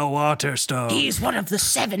me the water stone. He's one of the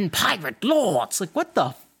 7 pirate lords. Like, what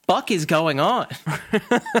the fuck is going on?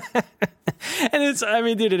 And it's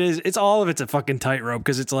all of it's a fucking tightrope,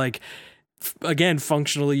 because it's like, again,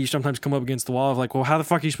 functionally, you sometimes come up against the wall of like, well, how the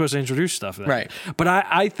fuck are you supposed to introduce stuff then? Right. But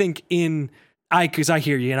I think because I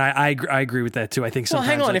hear you, and I agree with that too. I think sometimes.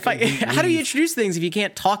 Well, hang on. How do you introduce things if you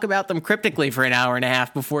can't talk about them cryptically for an hour and a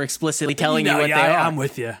half before explicitly telling you what they are? I'm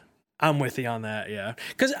with you. I'm with you on that. Yeah,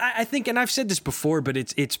 because I think, and I've said this before, but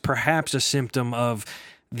it's perhaps a symptom of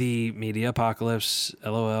the media apocalypse,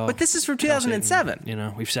 LOL. But this is from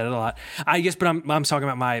 2007. We've said it a lot. I guess, but I'm talking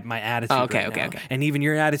about my attitude. Oh, okay. And even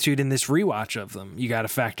your attitude in this rewatch of them, you got to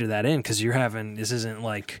factor that in, because this isn't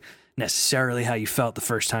like necessarily how you felt the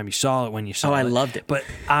first time you saw it when you saw it. I loved it. But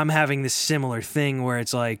I'm having this similar thing where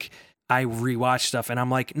it's like, I rewatch stuff and I'm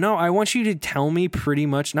like, no, I want you to tell me pretty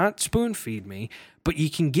much, not spoon feed me, but you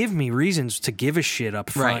can give me reasons to give a shit up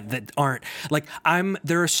front that aren't like,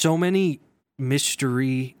 there are so many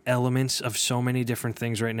mystery elements of so many different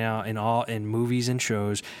things right now in movies and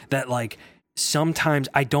shows that like sometimes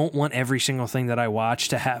I don't want every single thing that I watch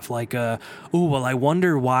to have like I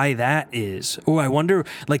wonder why that is. I wonder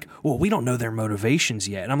we don't know their motivations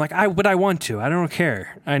yet. And I'm like, but I want to. I don't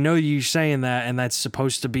care. I know you saying that, and that's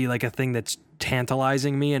supposed to be like a thing that's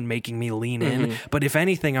tantalizing me and making me lean in. But if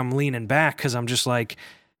anything, I'm leaning back because I'm just like,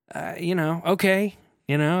 okay,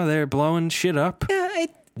 they're blowing shit up. Yeah,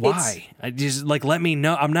 why? I just like, let me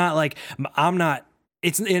know. I'm not.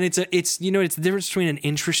 It's the difference between an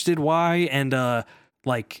interested why and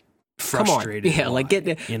frustrated. Come on.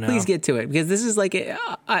 Yeah, please get to it, because this is like,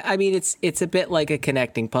 it's a bit like a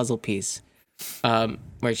connecting puzzle piece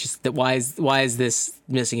Where it's just that why is this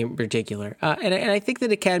missing in particular? And I think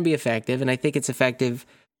that it can be effective, and I think it's effective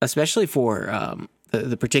especially for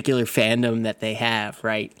the particular fandom that they have,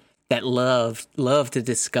 right? That love to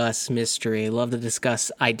discuss mystery, love to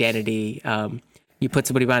discuss identity. You put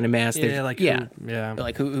somebody behind a mask.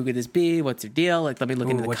 Who could this be? What's their deal? Like, let me look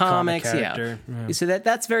into the comics. Yeah. So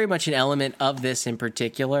that's very much an element of this in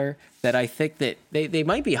particular that I think that they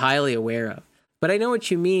might be highly aware of. But I know what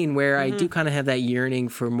you mean, where I do kind of have that yearning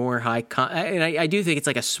for more and I do think it's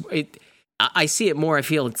like I see it more. I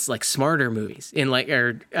feel it's like smarter movies and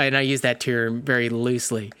I use that term very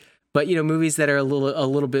loosely. But, you know, movies that are a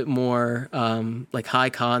little bit more like high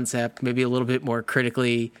concept, maybe a little bit more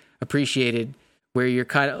critically appreciated, where you're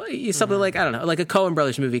kind of something like, I don't know, like a Coen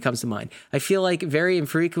Brothers movie comes to mind. I feel like very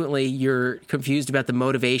infrequently you're confused about the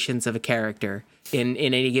motivations of a character in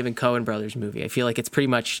any given Coen Brothers movie. I feel like it's pretty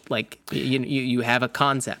much like you have a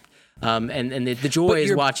concept. And the joy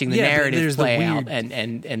is watching the narrative play out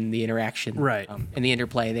and the interaction, right, and the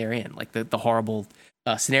interplay therein, like the horrible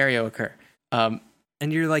scenario occur.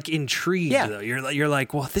 And you're like intrigued, though. You're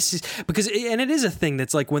like, well, this is because, and it is a thing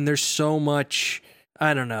that's like when there's so much,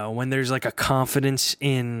 I don't know, when there's like a confidence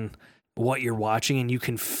in what you're watching and you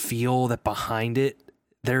can feel that behind it,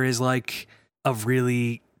 there is like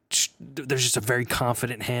there's just a very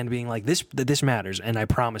confident hand being like, this matters, and I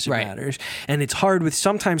promise it matters. And it's hard with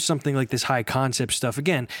sometimes something like this high concept stuff.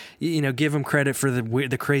 Again, you know, give them credit for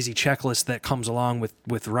the crazy checklist that comes along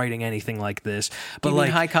with writing anything like this. But you like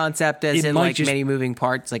mean high concept as in like many moving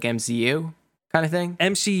parts, like MCU kind of thing?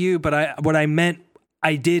 MCU, but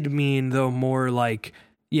I did mean though more like,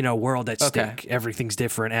 you know, world at stake. Everything's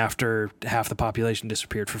different after half the population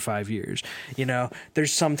disappeared for 5 years. You know,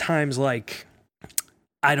 there's sometimes like,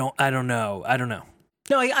 I don't know.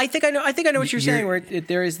 No, I think I know what you're saying. Where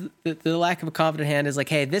there is the lack of a confident hand is like,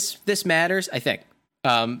 hey, this matters. I think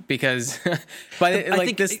because, but I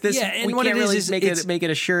think this and we can't really make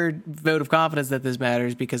it assured vote of confidence that this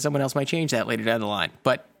matters because someone else might change that later down the line.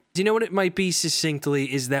 But do you know what it might be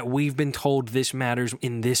succinctly is that we've been told this matters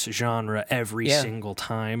in this genre every single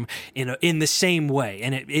time in the same way,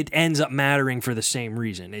 and it ends up mattering for the same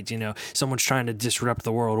reason. It's, you know, someone's trying to disrupt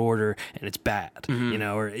the world order and it's bad, you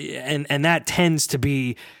know, and that tends to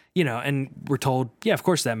be, you know, and we're told, yeah, of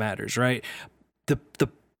course that matters, right?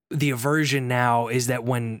 The aversion now is that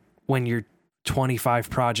when you're 25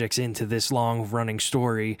 projects into this long running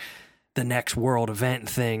story, the next world event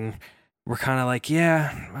thing, we're kind of like,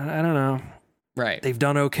 yeah, I don't know. Right. They've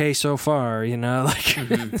done okay so far, you know, like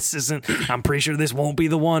this isn't, I'm pretty sure this won't be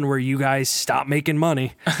the one where you guys stop making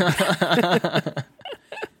money. I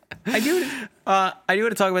do want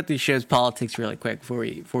to talk about these shows' politics really quick before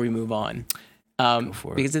we move on.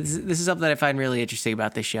 Because this is something that I find really interesting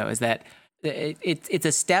about this show is that it's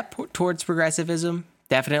a step towards progressivism,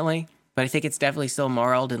 definitely, but I think it's definitely still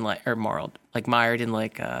mired in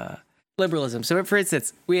liberalism. So, for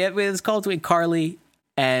instance, we have this call between Carly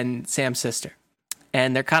and Sam's sister,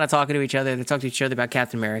 and they're kind of talking to each other. They're talking to each other about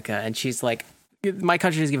Captain America, and she's like, "My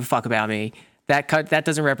country doesn't give a fuck about me. That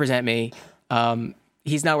doesn't represent me.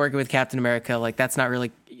 He's not working with Captain America. Like, that's not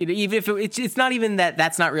really even if it's not even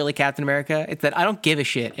that's not really Captain America. It's that I don't give a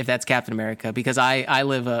shit if that's Captain America because I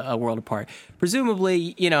live a world apart.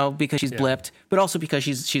 Presumably, you know, because she's blipped, but also because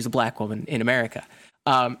she's a black woman in America,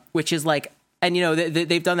 which is like." And, you know,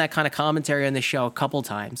 they've done that kind of commentary on this show a couple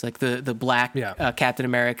times, like the black Captain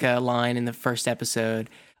America line in the first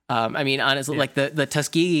episode. I mean, honestly, like the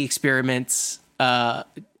Tuskegee experiments parallel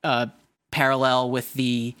with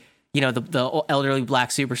the elderly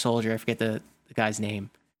black super soldier. I forget the guy's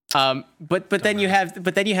name. But then you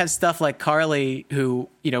have stuff like Carly, who,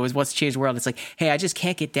 you know, is what's changed the world. It's like, hey, I just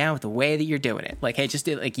can't get down with the way that you're doing it. Like, hey,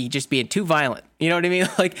 you just being too violent. You know what I mean?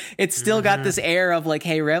 Like, it's still got this air of like,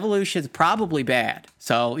 hey, revolution's probably bad.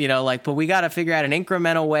 So, you know, like, but we got to figure out an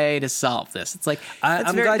incremental way to solve this. It's like,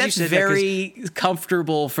 I'm glad you said very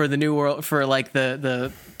comfortable for the new world, for like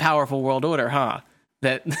the powerful world order, huh?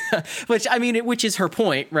 That, which is her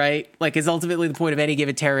point, right? Like, is ultimately the point of any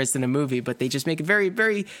given terrorist in a movie, but they just make it very,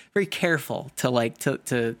 very, very careful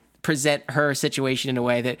to present her situation in a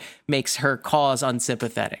way that makes her cause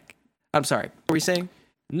unsympathetic. I'm sorry, what were you saying?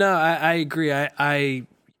 No, I agree. I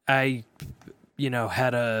you know,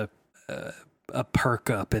 had a perk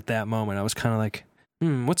up at that moment. I was kind of like,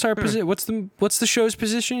 what's our position? What's the show's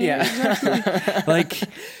position here? Yeah, exactly? Like,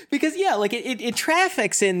 because like it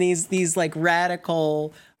traffics in these like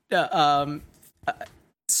radical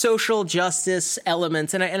social justice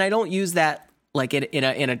elements, and I don't use that like in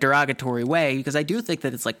a derogatory way because I do think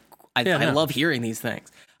that it's like I love hearing these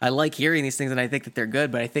things. I like hearing these things, and I think that they're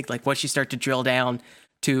good. But I think like once you start to drill down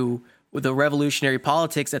to the revolutionary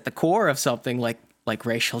politics at the core of something like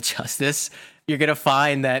racial justice, you're going to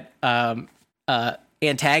find that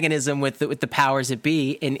antagonism with the powers that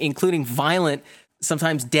be, and including violent,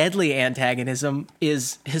 sometimes deadly antagonism,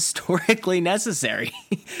 is historically necessary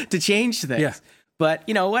to change things. Yeah. But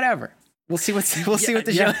whatever. We'll see what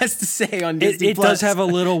the show has to say on Disney+. It does have a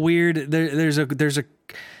little weird. There's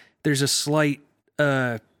a slight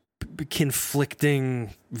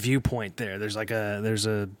conflicting viewpoint there. There's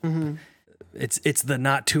mm-hmm. It's the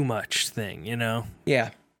not too much thing,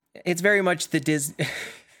 Yeah, it's very much the Disney.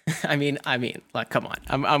 I mean, like, come on.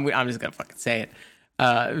 I'm just gonna fucking say it.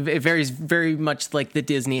 It varies very much like the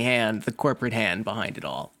Disney hand, the corporate hand behind it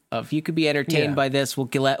all. If you could be entertained by this, we'll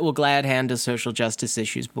glad hand to social justice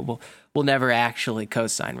issues, but we'll never actually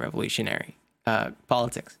co-sign revolutionary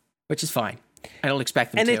politics, which is fine. I don't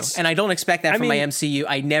expect them to, and I don't expect that from my MCU.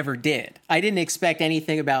 I never did. I didn't expect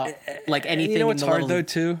anything about anything. You know what's hard though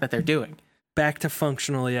too that they're doing. Back to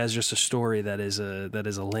functionally as just a story that is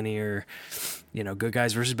a linear, good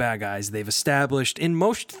guys versus bad guys. They've established in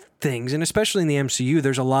most things, and especially in the MCU,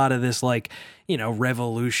 there's a lot of this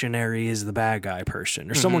revolutionary is the bad guy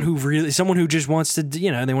person, or someone who just wants to,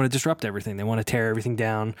 they want to disrupt everything. They want to tear everything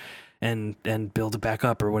down and build it back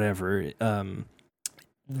up or whatever.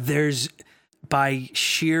 There's, by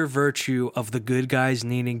sheer virtue of the good guys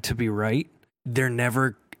needing to be right, they're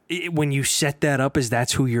never, when you set that up as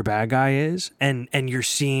that's who your bad guy is, and you're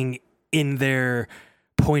seeing in their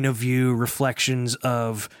point of view reflections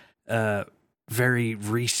of very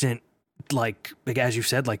recent, like as you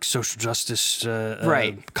said, like social justice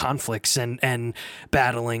conflicts and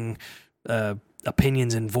battling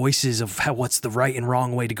opinions and voices of what's the right and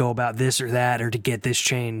wrong way to go about this or that, or to get this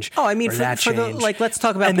change. Oh, I mean, let's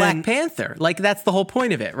talk about Black Panther. Like, that's the whole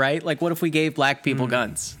point of it, right? Like, what if we gave black people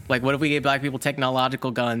guns? Like, what if we gave black people technological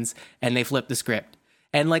guns and they flipped the script?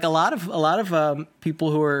 And like a lot of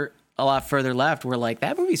people who are a lot further left were like,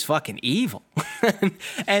 that movie's fucking evil. But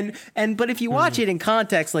if you watch it in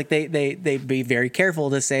context, like they be very careful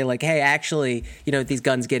to say like, hey, actually, if these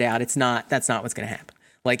guns get out, that's not what's going to happen.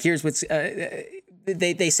 Like, here's what's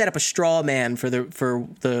they set up a straw man for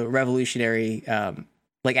the revolutionary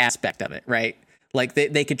aspect of it, right? Like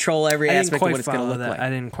they control every aspect of what it's going to look like. I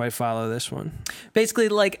didn't quite follow this one. Basically,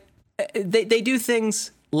 like they do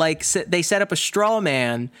things like they set up a straw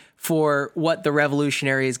man for what the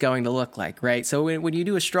revolutionary is going to look like, right? So when you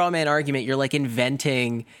do a straw man argument, you're like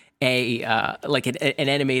inventing an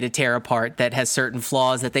enemy to tear apart that has certain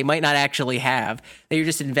flaws that they might not actually have, that you're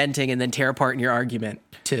just inventing and then tear apart in your argument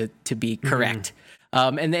to be correct.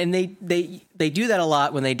 And then they do that a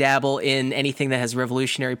lot when they dabble in anything that has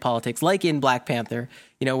revolutionary politics, like in Black Panther,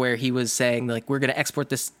 where he was saying like, we're going to export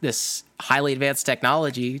this highly advanced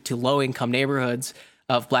technology to low income neighborhoods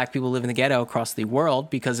of black people who live in the ghetto across the world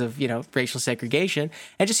because of racial segregation,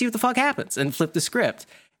 and just see what the fuck happens and flip the script.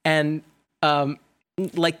 And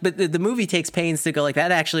but the movie takes pains to go like,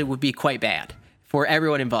 that actually would be quite bad for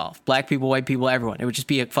everyone involved, black people, white people, everyone. It would just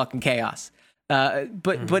be a fucking chaos.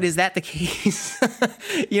 But is that the case?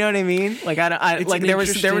 You know what I mean? Like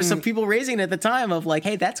there were some people raising it at the time of like,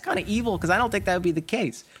 hey, that's kind of evil, because I don't think that would be the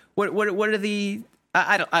case. What are the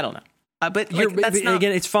I don't know. But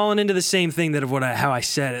again, it's fallen into the same thing that of how I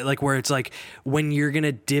said it, like where it's like when you're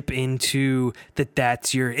gonna dip into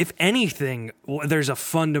that's your, if anything, there's a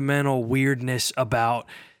fundamental weirdness about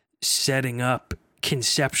setting up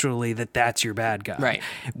conceptually that's your bad guy, right?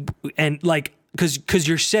 And like because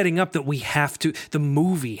you're setting up that the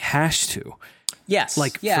movie has to. Yes.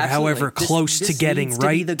 Like, for however close to getting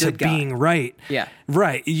right to being right. Yeah.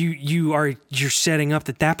 Right. You're setting up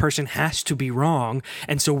that person has to be wrong.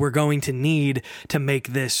 And so we're going to need to make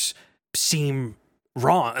this seem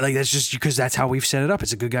wrong. Like, that's just because that's how we've set it up.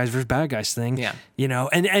 It's a good guys versus bad guys thing. Yeah.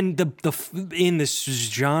 And the in this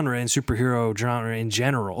genre and superhero genre in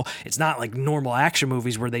general, it's not like normal action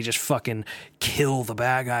movies where they just fucking kill the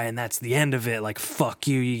bad guy and that's the end of it. Like, fuck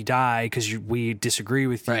you, you die because we disagree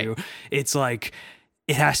with you. Right. It's like,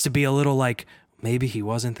 it has to be a little like, maybe he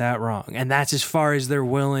wasn't that wrong. And that's as far as they're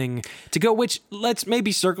willing to go, which, let's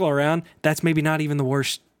maybe circle around. That's maybe not even the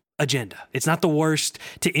worst agenda. It's not the worst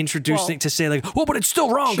to introduce to say like, well, but it's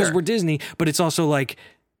still wrong because we're Disney. But it's also like,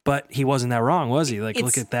 but he wasn't that wrong, was he? Like,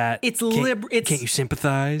 look at that. Can't you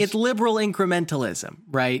sympathize? It's liberal incrementalism,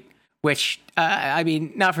 right? Which, I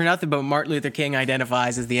mean, not for nothing, but Martin Luther King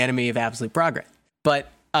identifies as the enemy of absolute progress.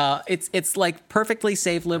 But it's like perfectly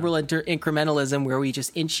safe liberal incrementalism where we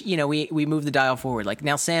just we move the dial forward. Like,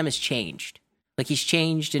 now Sam has changed. Like, he's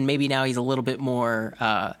changed, and maybe now he's a little bit more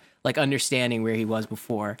like understanding where he was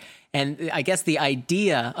before. And I guess the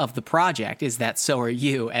idea of the project is that so are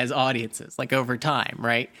you as audiences, like over time,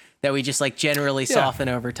 right? That we just like generally soften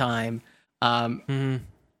over time.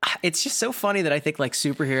 It's just so funny that I think like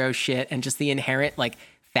superhero shit and just the inherent like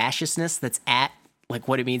fascistness that's at like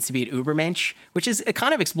what it means to be an Ubermensch, which is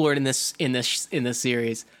kind of explored in this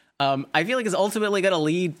series. I feel like is ultimately going to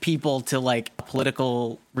lead people to like a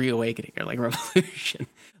political reawakening or like revolution,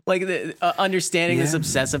 like the, understanding this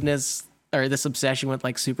obsessiveness or this obsession with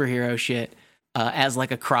like superhero shit as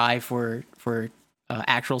like a cry for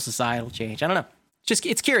actual societal change. I don't know. Just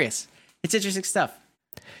it's curious. It's interesting stuff.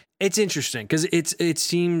 It's interesting because it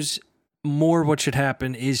seems more what should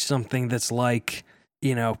happen is something that's like,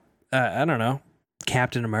 you know, I don't know,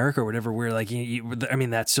 Captain America or whatever. Where like, I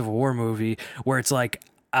mean, that Civil War movie where it's like,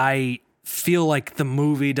 I feel like the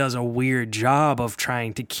movie does a weird job of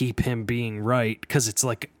trying to keep him being right because it's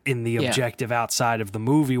like in the objective outside of the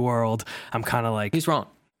movie world. I'm kind of like, he's wrong.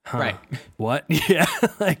 Huh, right. What? Yeah.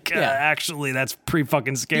 Like, actually, that's pretty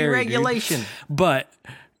fucking scary. Deregulation. Dude. But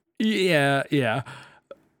yeah.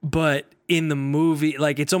 But in the movie,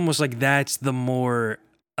 like, it's almost like that's the more,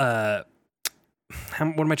 what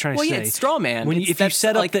am I trying to say? Well, yeah, it's straw man. If you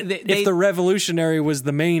set up like, if the revolutionary was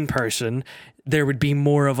the main person, there would be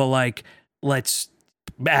more of a like, let's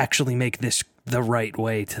actually make this the right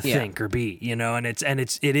way to think or be, you know? And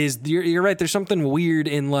it is, you're right. There's something weird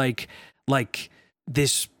in like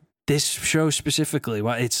this show specifically.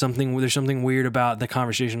 There's something weird about the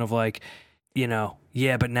conversation of like, you know,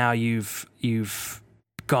 but now you've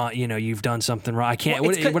gone, you know, you've done something wrong. I can't,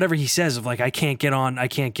 whatever he says of like, I can't get on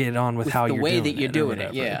with how you're doing it. The way that you're doing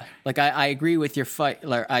it. Yeah. Like I agree with your fight.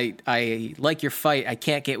 Like I like your fight. I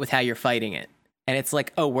can't get with how you're fighting it. And it's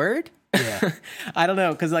like, oh, word? Yeah. I don't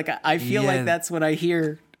know. Cause like, I feel like that's what I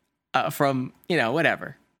hear from, you know,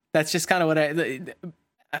 whatever. That's just kind of what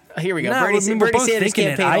here we go. No, Bernie Sanders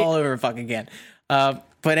campaign all over fucking again.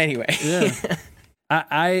 But anyway. Yeah.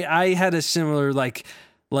 I had a similar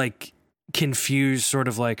like confused sort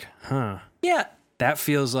of like, huh. Yeah. That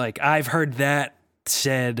feels like I've heard that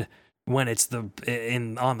said when it's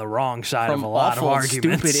on the wrong side from of a lot of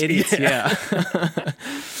arguments. Stupid idiots. Yeah.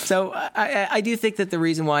 So I do think that the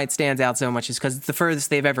reason why it stands out so much is because it's the furthest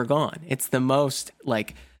they've ever gone. It's the most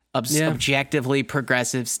like objectively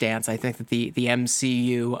progressive stance I think that the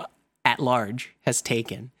MCU at large has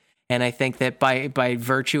taken. And I think that by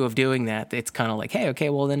virtue of doing that, it's kind of like, hey, okay,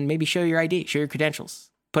 well then maybe show your ID, show your credentials,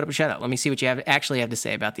 put up a shutout. Let me see what you actually have to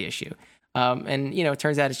say about the issue. And you know, it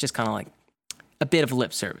turns out it's just kind of like a bit of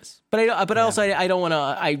lip service. But also I don't want to.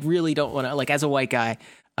 I really don't want to. Like as a white guy,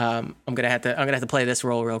 I'm gonna have to play this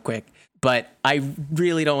role real quick. But I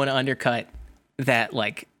really don't want to undercut that.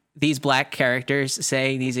 Like these black characters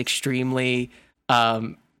say these extremely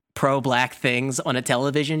pro-black things on a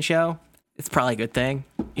television show. It's probably a good thing.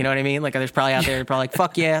 You know what I mean? Like there's probably out there probably like,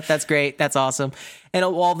 fuck yeah, that's great. That's awesome. And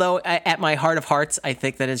although at my heart of hearts, I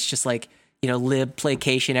think that it's just like, you know, lib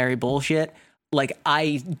placationary bullshit. Like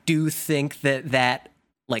I do think that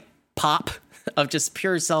like pop of just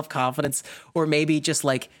pure self-confidence or maybe just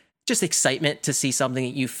excitement to see something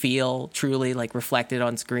that you feel truly like reflected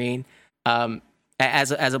on screen.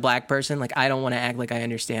 As a black person, like I don't want to act like I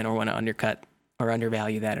understand or want to undercut or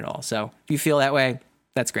undervalue that at all. So if you feel that way,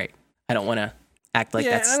 that's great. I don't want to act like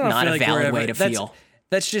that's not a valid way to feel.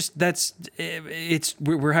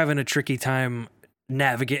 We're having a tricky time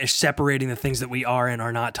separating the things that we are and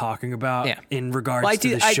are not talking about in regards to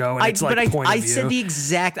the show. And it's like point of view.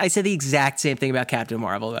 I said the exact same thing about Captain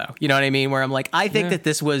Marvel though. You know what I mean? Where I'm like, I think that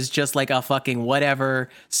this was just like a fucking whatever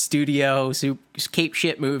studio cape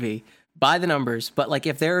shit movie by the numbers. But like,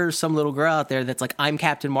 if there's some little girl out there that's like, I'm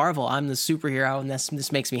Captain Marvel, I'm the superhero, and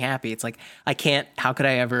this makes me happy. It's like, how could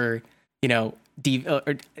I ever, you know,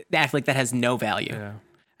 or act like that has no value. Yeah.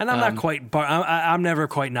 And I'm not quite, I'm never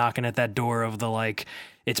quite knocking at that door of the like,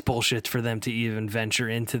 it's bullshit for them to even venture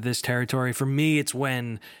into this territory. For me, it's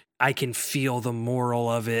when I can feel the moral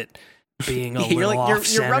of it being a little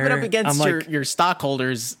off-center. You're rubbing up against your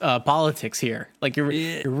stockholders' politics here. Like you're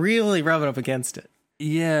really rubbing up against it.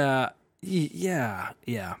 Yeah.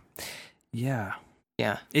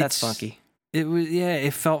 That's funky. It was,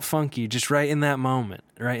 it felt funky just right in that moment.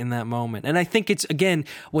 And I think it's, again,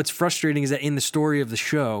 what's frustrating is that in the story of the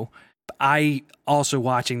show, I also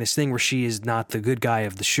watching this thing where she is not the good guy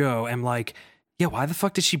of the show, am like, why the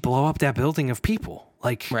fuck did she blow up that building of people?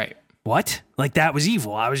 Like, right. What? Like that was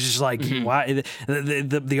evil. I was just like, why?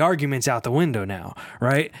 The argument's out the window now,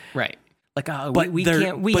 right? Right. Like, we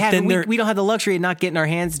don't have the luxury of not getting our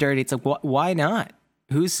hands dirty. It's like, why not?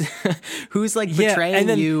 Who's like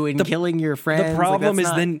betraying you and killing your friends? The problem is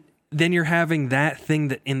then you're having that thing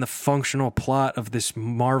that in the functional plot of this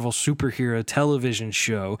Marvel superhero television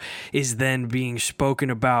show is then being spoken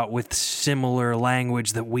about with similar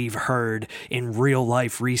language that we've heard in real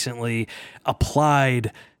life recently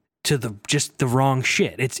applied to just the wrong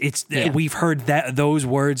shit. We've heard those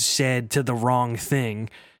words said to the wrong thing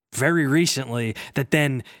very recently that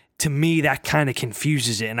then to me that kind of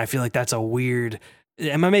confuses it, and I feel like that's a weird.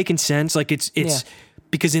 Am I making sense? Like it's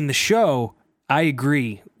because in the show I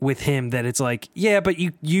agree with him that it's like, yeah, but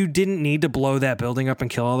you didn't need to blow that building up and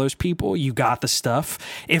kill all those people. You got the stuff.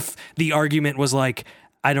 If the argument was like,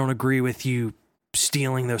 I don't agree with you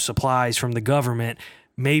stealing those supplies from the government,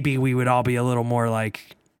 maybe we would all be a little more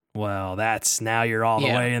like, well, now you're all the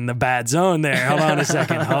way in the bad zone there. Hold on a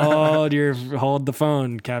second. Hold the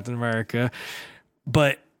phone, Captain America.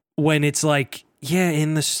 But when it's like, yeah,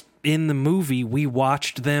 in the movie, we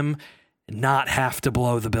watched them not have to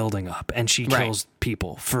blow the building up, and she kills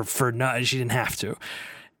people for not. She didn't have to,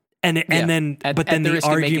 then the risk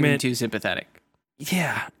argument of making too sympathetic.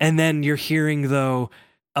 Yeah, and then you're hearing though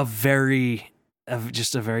a very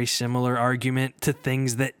similar argument to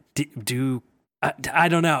things that do. I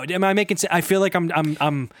don't know. Am I making sense? I feel like I'm.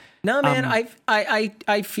 No, man.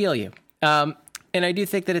 I feel you. And I do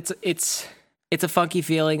think that it's a funky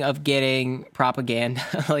feeling of getting propaganda,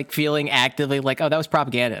 like feeling actively like, oh, that was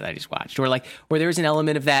propaganda that I just watched. Or like, where there was an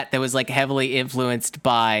element of that was like heavily influenced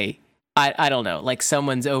by, I don't know, like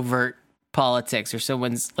someone's overt politics or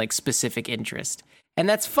someone's like specific interest. And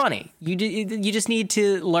that's funny. You just need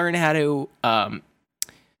to learn how to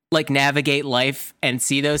like navigate life and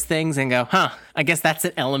see those things and go, I guess that's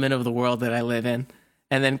an element of the world that I live in.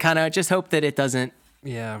 And then kind of just hope that it doesn't,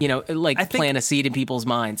 plant a seed in people's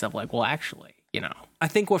minds of like, well, actually, I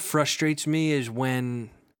think what frustrates me is when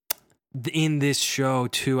in this show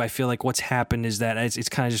too, I feel like what's happened is that it's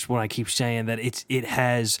kind of just what I keep saying, that it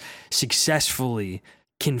has successfully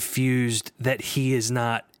confused that he is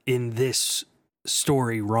not in this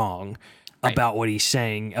story wrong about what he's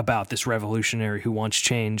saying about this revolutionary who wants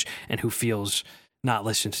change and who feels not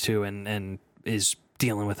listened to and is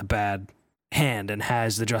dealing with a bad hand and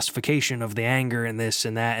has the justification of the anger and this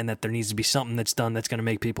and that there needs to be something that's done that's going to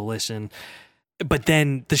make people listen. But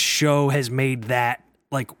then the show has made that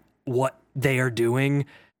like what they are doing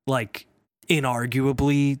like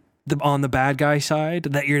inarguably on the bad guy side,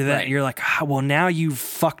 that you're like, well, now you've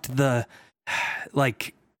fucked the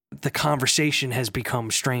conversation has become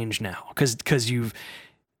strange now because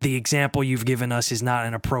the example you've given us is not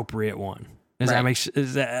an appropriate one. Does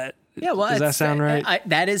that sound right?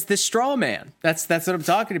 That is the straw man. That's what I'm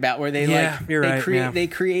talking about, where they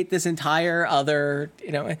create this entire other,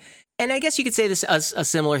 and I guess you could say this a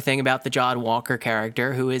similar thing about the John Walker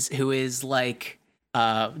character, who is like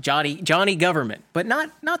Johnny government, but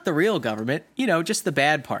not the real government, just the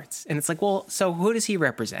bad parts. And it's like, well, so who does he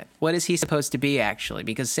represent? What is he supposed to be actually?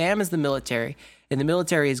 Because Sam is the military, and the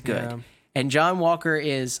military is good. Yeah. And John Walker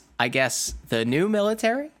is, I guess, the new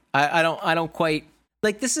military. I don't quite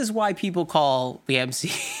like. This is why people call the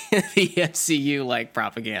MCU like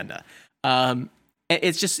propaganda.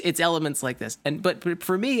 It's elements like this. But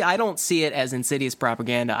for me, I don't see it as insidious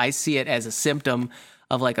propaganda. I see it as a symptom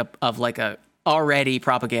of like a already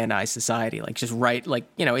propagandized society. Like just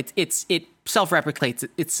it self-replicates.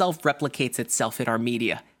 It self-replicates itself in our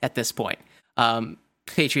media at this point.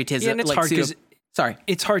 Patriotism. Yeah, and it's hard because. Sorry,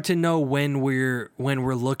 it's hard to know when we're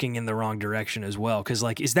looking in the wrong direction as well. Because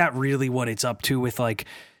like, is that really what it's up to with like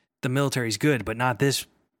the military's good, but not this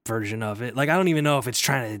version of it? Like, I don't even know if it's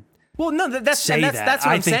trying to. Well, no, that's what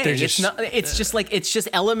I'm saying. It's just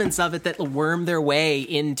elements of it that worm their way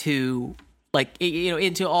into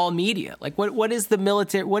into all media. Like, what is the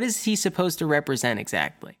military? What is he supposed to represent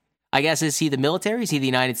exactly? I guess, is he the military? Is he the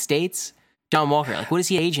United States? John Walker, like, what is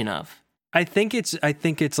he an agent of? I think it's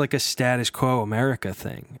like a status quo America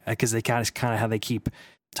thing, because they kind of how they keep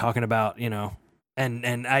talking about,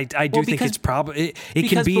 and I do think it's probably it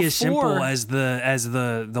can be as simple as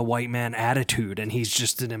the white man attitude, and he's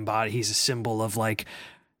just he's a symbol of like,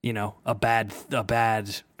 a bad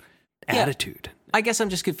attitude. I guess I'm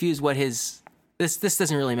just confused what his this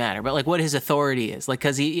doesn't really matter, but like what his authority is, like,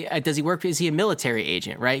 because does he work? Is he a military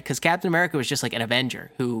agent, right? Because Captain America was just like an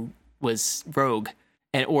Avenger who was rogue.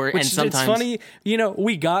 And sometimes it's funny,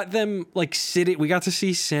 we got them like sitting. We got to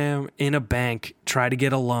see Sam in a bank try to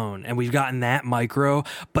get a loan, and we've gotten that micro.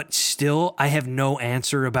 But still, I have no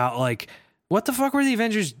answer about like what the fuck were the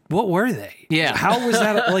Avengers? What were they? Yeah, how was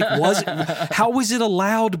that? How was it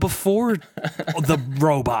allowed before the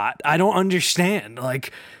robot? I don't understand.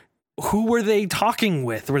 Like, who were they talking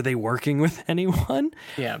with? Were they working with anyone?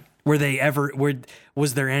 Yeah.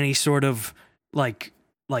 Was there any sort of like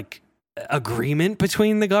like agreement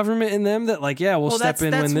between the government and them that like, yeah, we'll step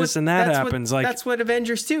in when this and that happens. Like that's what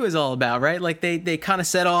Avengers 2 is all about, right? Like they kind of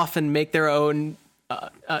set off and make their own.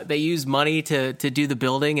 They use money to do the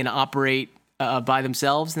building and operate by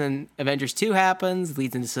themselves. And then Avengers 2 happens,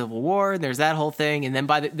 leads into Civil War. And there's that whole thing, and then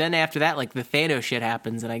then after that, like the Thanos shit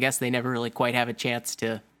happens, and I guess they never really quite have a chance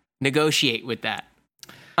to negotiate with that.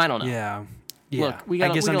 I don't know. Yeah. Look, we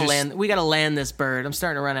gotta land this bird. I'm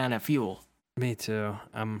starting to run out of fuel. Me too.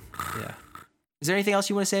 Yeah. Is there anything else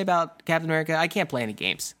you want to say about Captain America? I can't play any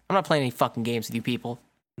games. I'm not playing any fucking games with you people.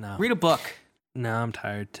 No. Read a book. No, I'm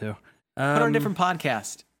tired too. Put on a different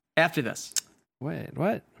podcast after this. Wait,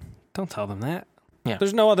 what? Don't tell them that. Yeah.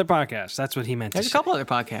 There's no other podcast. That's what he meant. There's a couple other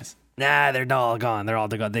podcasts. Nah, they're all gone. They're all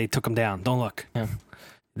gone. They took them down. Don't look. Yeah.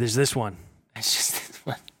 There's this one. It's just this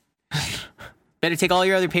one. Better take all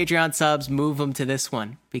your other Patreon subs, move them to this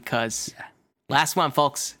one, because last one,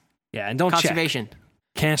 folks. Yeah, and don't conservation. Check.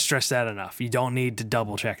 Can't stress that enough. You don't need to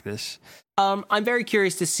double check this. I'm very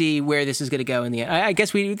curious to see where this is going to go in the end. I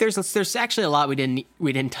guess there's actually a lot we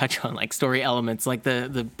didn't touch on, like story elements, like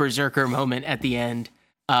the Berserker moment at the end.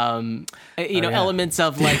 Elements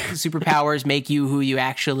of like superpowers make you who you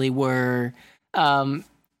actually were. There's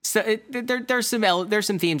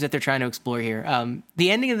some themes that they're trying to explore here. The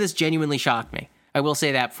ending of this genuinely shocked me. I will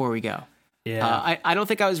say that before we go. Yeah, I don't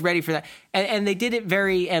think I was ready for that. And they did it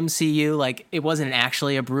very MCU. Like it wasn't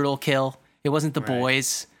actually a brutal kill. It wasn't the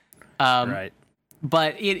boys. Right.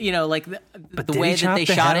 But like the way that they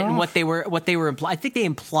shot it and what they were I think they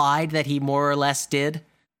implied that he more or less did,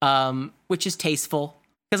 which is tasteful.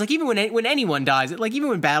 Because like even when anyone dies, like even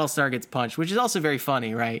when Battlestar gets punched, which is also very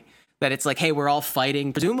funny, right? That it's like, hey, we're all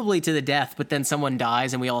fighting, presumably to the death, but then someone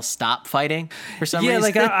dies and we all stop fighting for some reason. Yeah,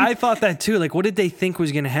 like I thought that too. Like, what did they think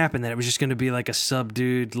was going to happen? That it was just going to be like a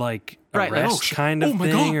subdued, like arrest kind of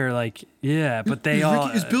thing, or like, yeah. But they all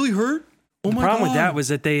is Billy hurt? Oh my god! The problem with that was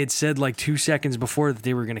that they had said like 2 seconds before that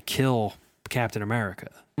they were going to kill Captain America.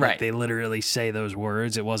 Like, right? They literally say those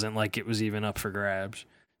words. It wasn't like it was even up for grabs.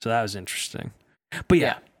 So that was interesting. But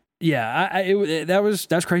yeah. Yeah, that was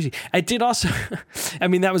crazy. I did also, I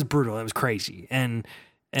mean, that was brutal. That was crazy, and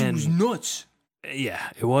it was nuts. Yeah,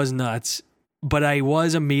 it was nuts. But I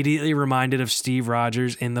was immediately reminded of Steve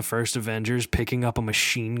Rogers in the first Avengers picking up a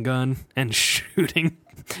machine gun and shooting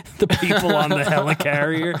the people on the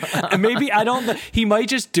helicarrier. And maybe he might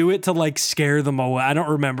just do it to like scare them away. I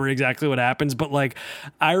don't remember exactly what happens, but like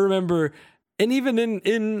I remember, and even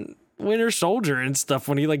in Winter Soldier and stuff,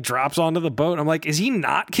 when he like drops onto the boat, I'm like, is he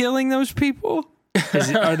not killing those people?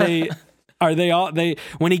 Are they all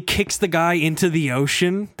when he kicks the guy into the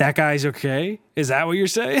ocean, that guy's okay? Is that what you're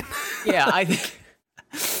saying? Yeah, I think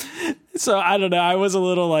so. I don't know. I was a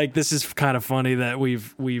little like, this is kind of funny that we're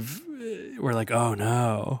like, oh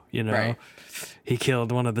no, right. He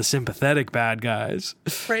killed one of the sympathetic bad guys.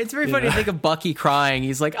 Right. It's very funny to think of Bucky crying.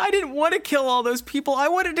 He's like, I didn't want to kill all those people. I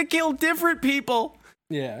wanted to kill different people.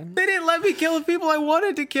 Yeah. They didn't let me kill the people I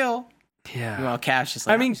wanted to kill. Yeah. Well, Cap's just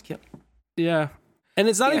like, just kill. Yeah. And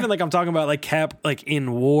it's not even like I'm talking about like Cap, like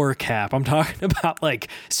in war Cap. I'm talking about like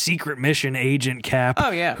secret mission agent Cap.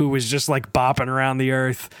 Oh, yeah. Who was just like bopping around the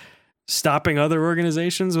earth, stopping other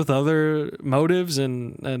organizations with other motives.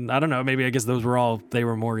 And I don't know, maybe I guess they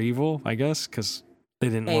were more evil, I guess, because they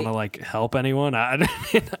didn't want to like help anyone.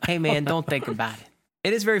 Hey, man, don't think about it.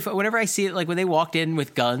 It is very fun. Whenever I see it, like when they walked in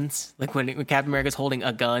with guns, like when Captain America's holding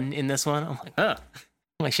a gun in this one, I'm like, oh,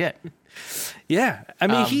 holy shit. Yeah. I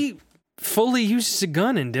mean, he fully uses a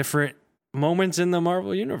gun in different moments in the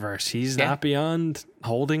Marvel Universe. He's not beyond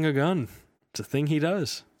holding a gun. It's a thing he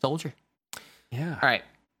does. Soldier. Yeah. All right.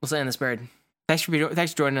 We'll stay on this bird. Thanks for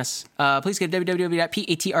joining us. Please go to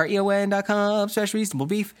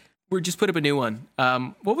www.patreon.com/reasonablebeef. We just put up a new one.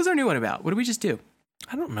 What was our new one about? What did we just do?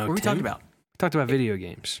 I don't know. What were we talking about? Talked about video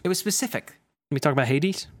games. It was specific. We talk about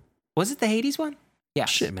Hades. Was it the Hades one? Yeah.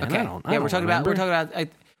 Shit, man. Okay. We're talking about.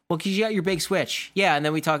 Well, because you got your big Switch. Yeah, and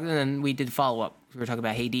then we did follow up. We were talking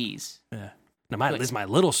about Hades. Yeah. No, it's my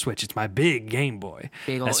little Switch. It's my big Game Boy.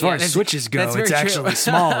 As far as Switches go, it's actually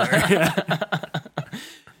smaller.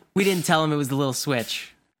 We didn't tell him it was the little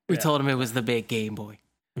Switch. We told him it was the big Game Boy.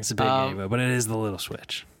 It's a big Game Boy, but it is the little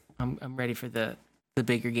Switch. I'm ready for the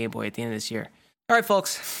bigger Game Boy at the end of this year. All right,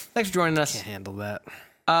 folks. Thanks for joining us. Can't handle that.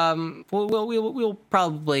 We'll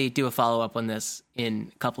probably do a follow up on this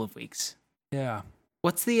in a couple of weeks. Yeah.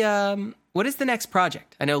 What is the next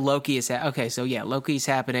project? I know Loki is Loki's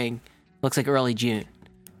happening. Looks like early June.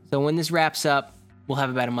 So when this wraps up, we'll have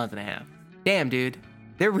about a month and a half. Damn, dude,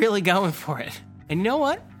 they're really going for it. And you know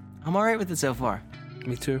what? I'm all right with it so far.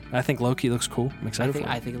 Me too. I think Loki looks cool. I'm excited for it.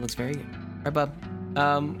 I think it looks very good. All right, bub.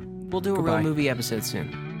 We'll do a real movie episode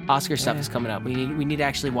soon. Oscar stuff is coming up. We need to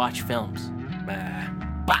actually watch films. Bah.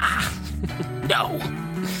 Bah. No.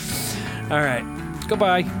 All right.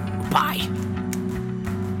 Goodbye. Bye.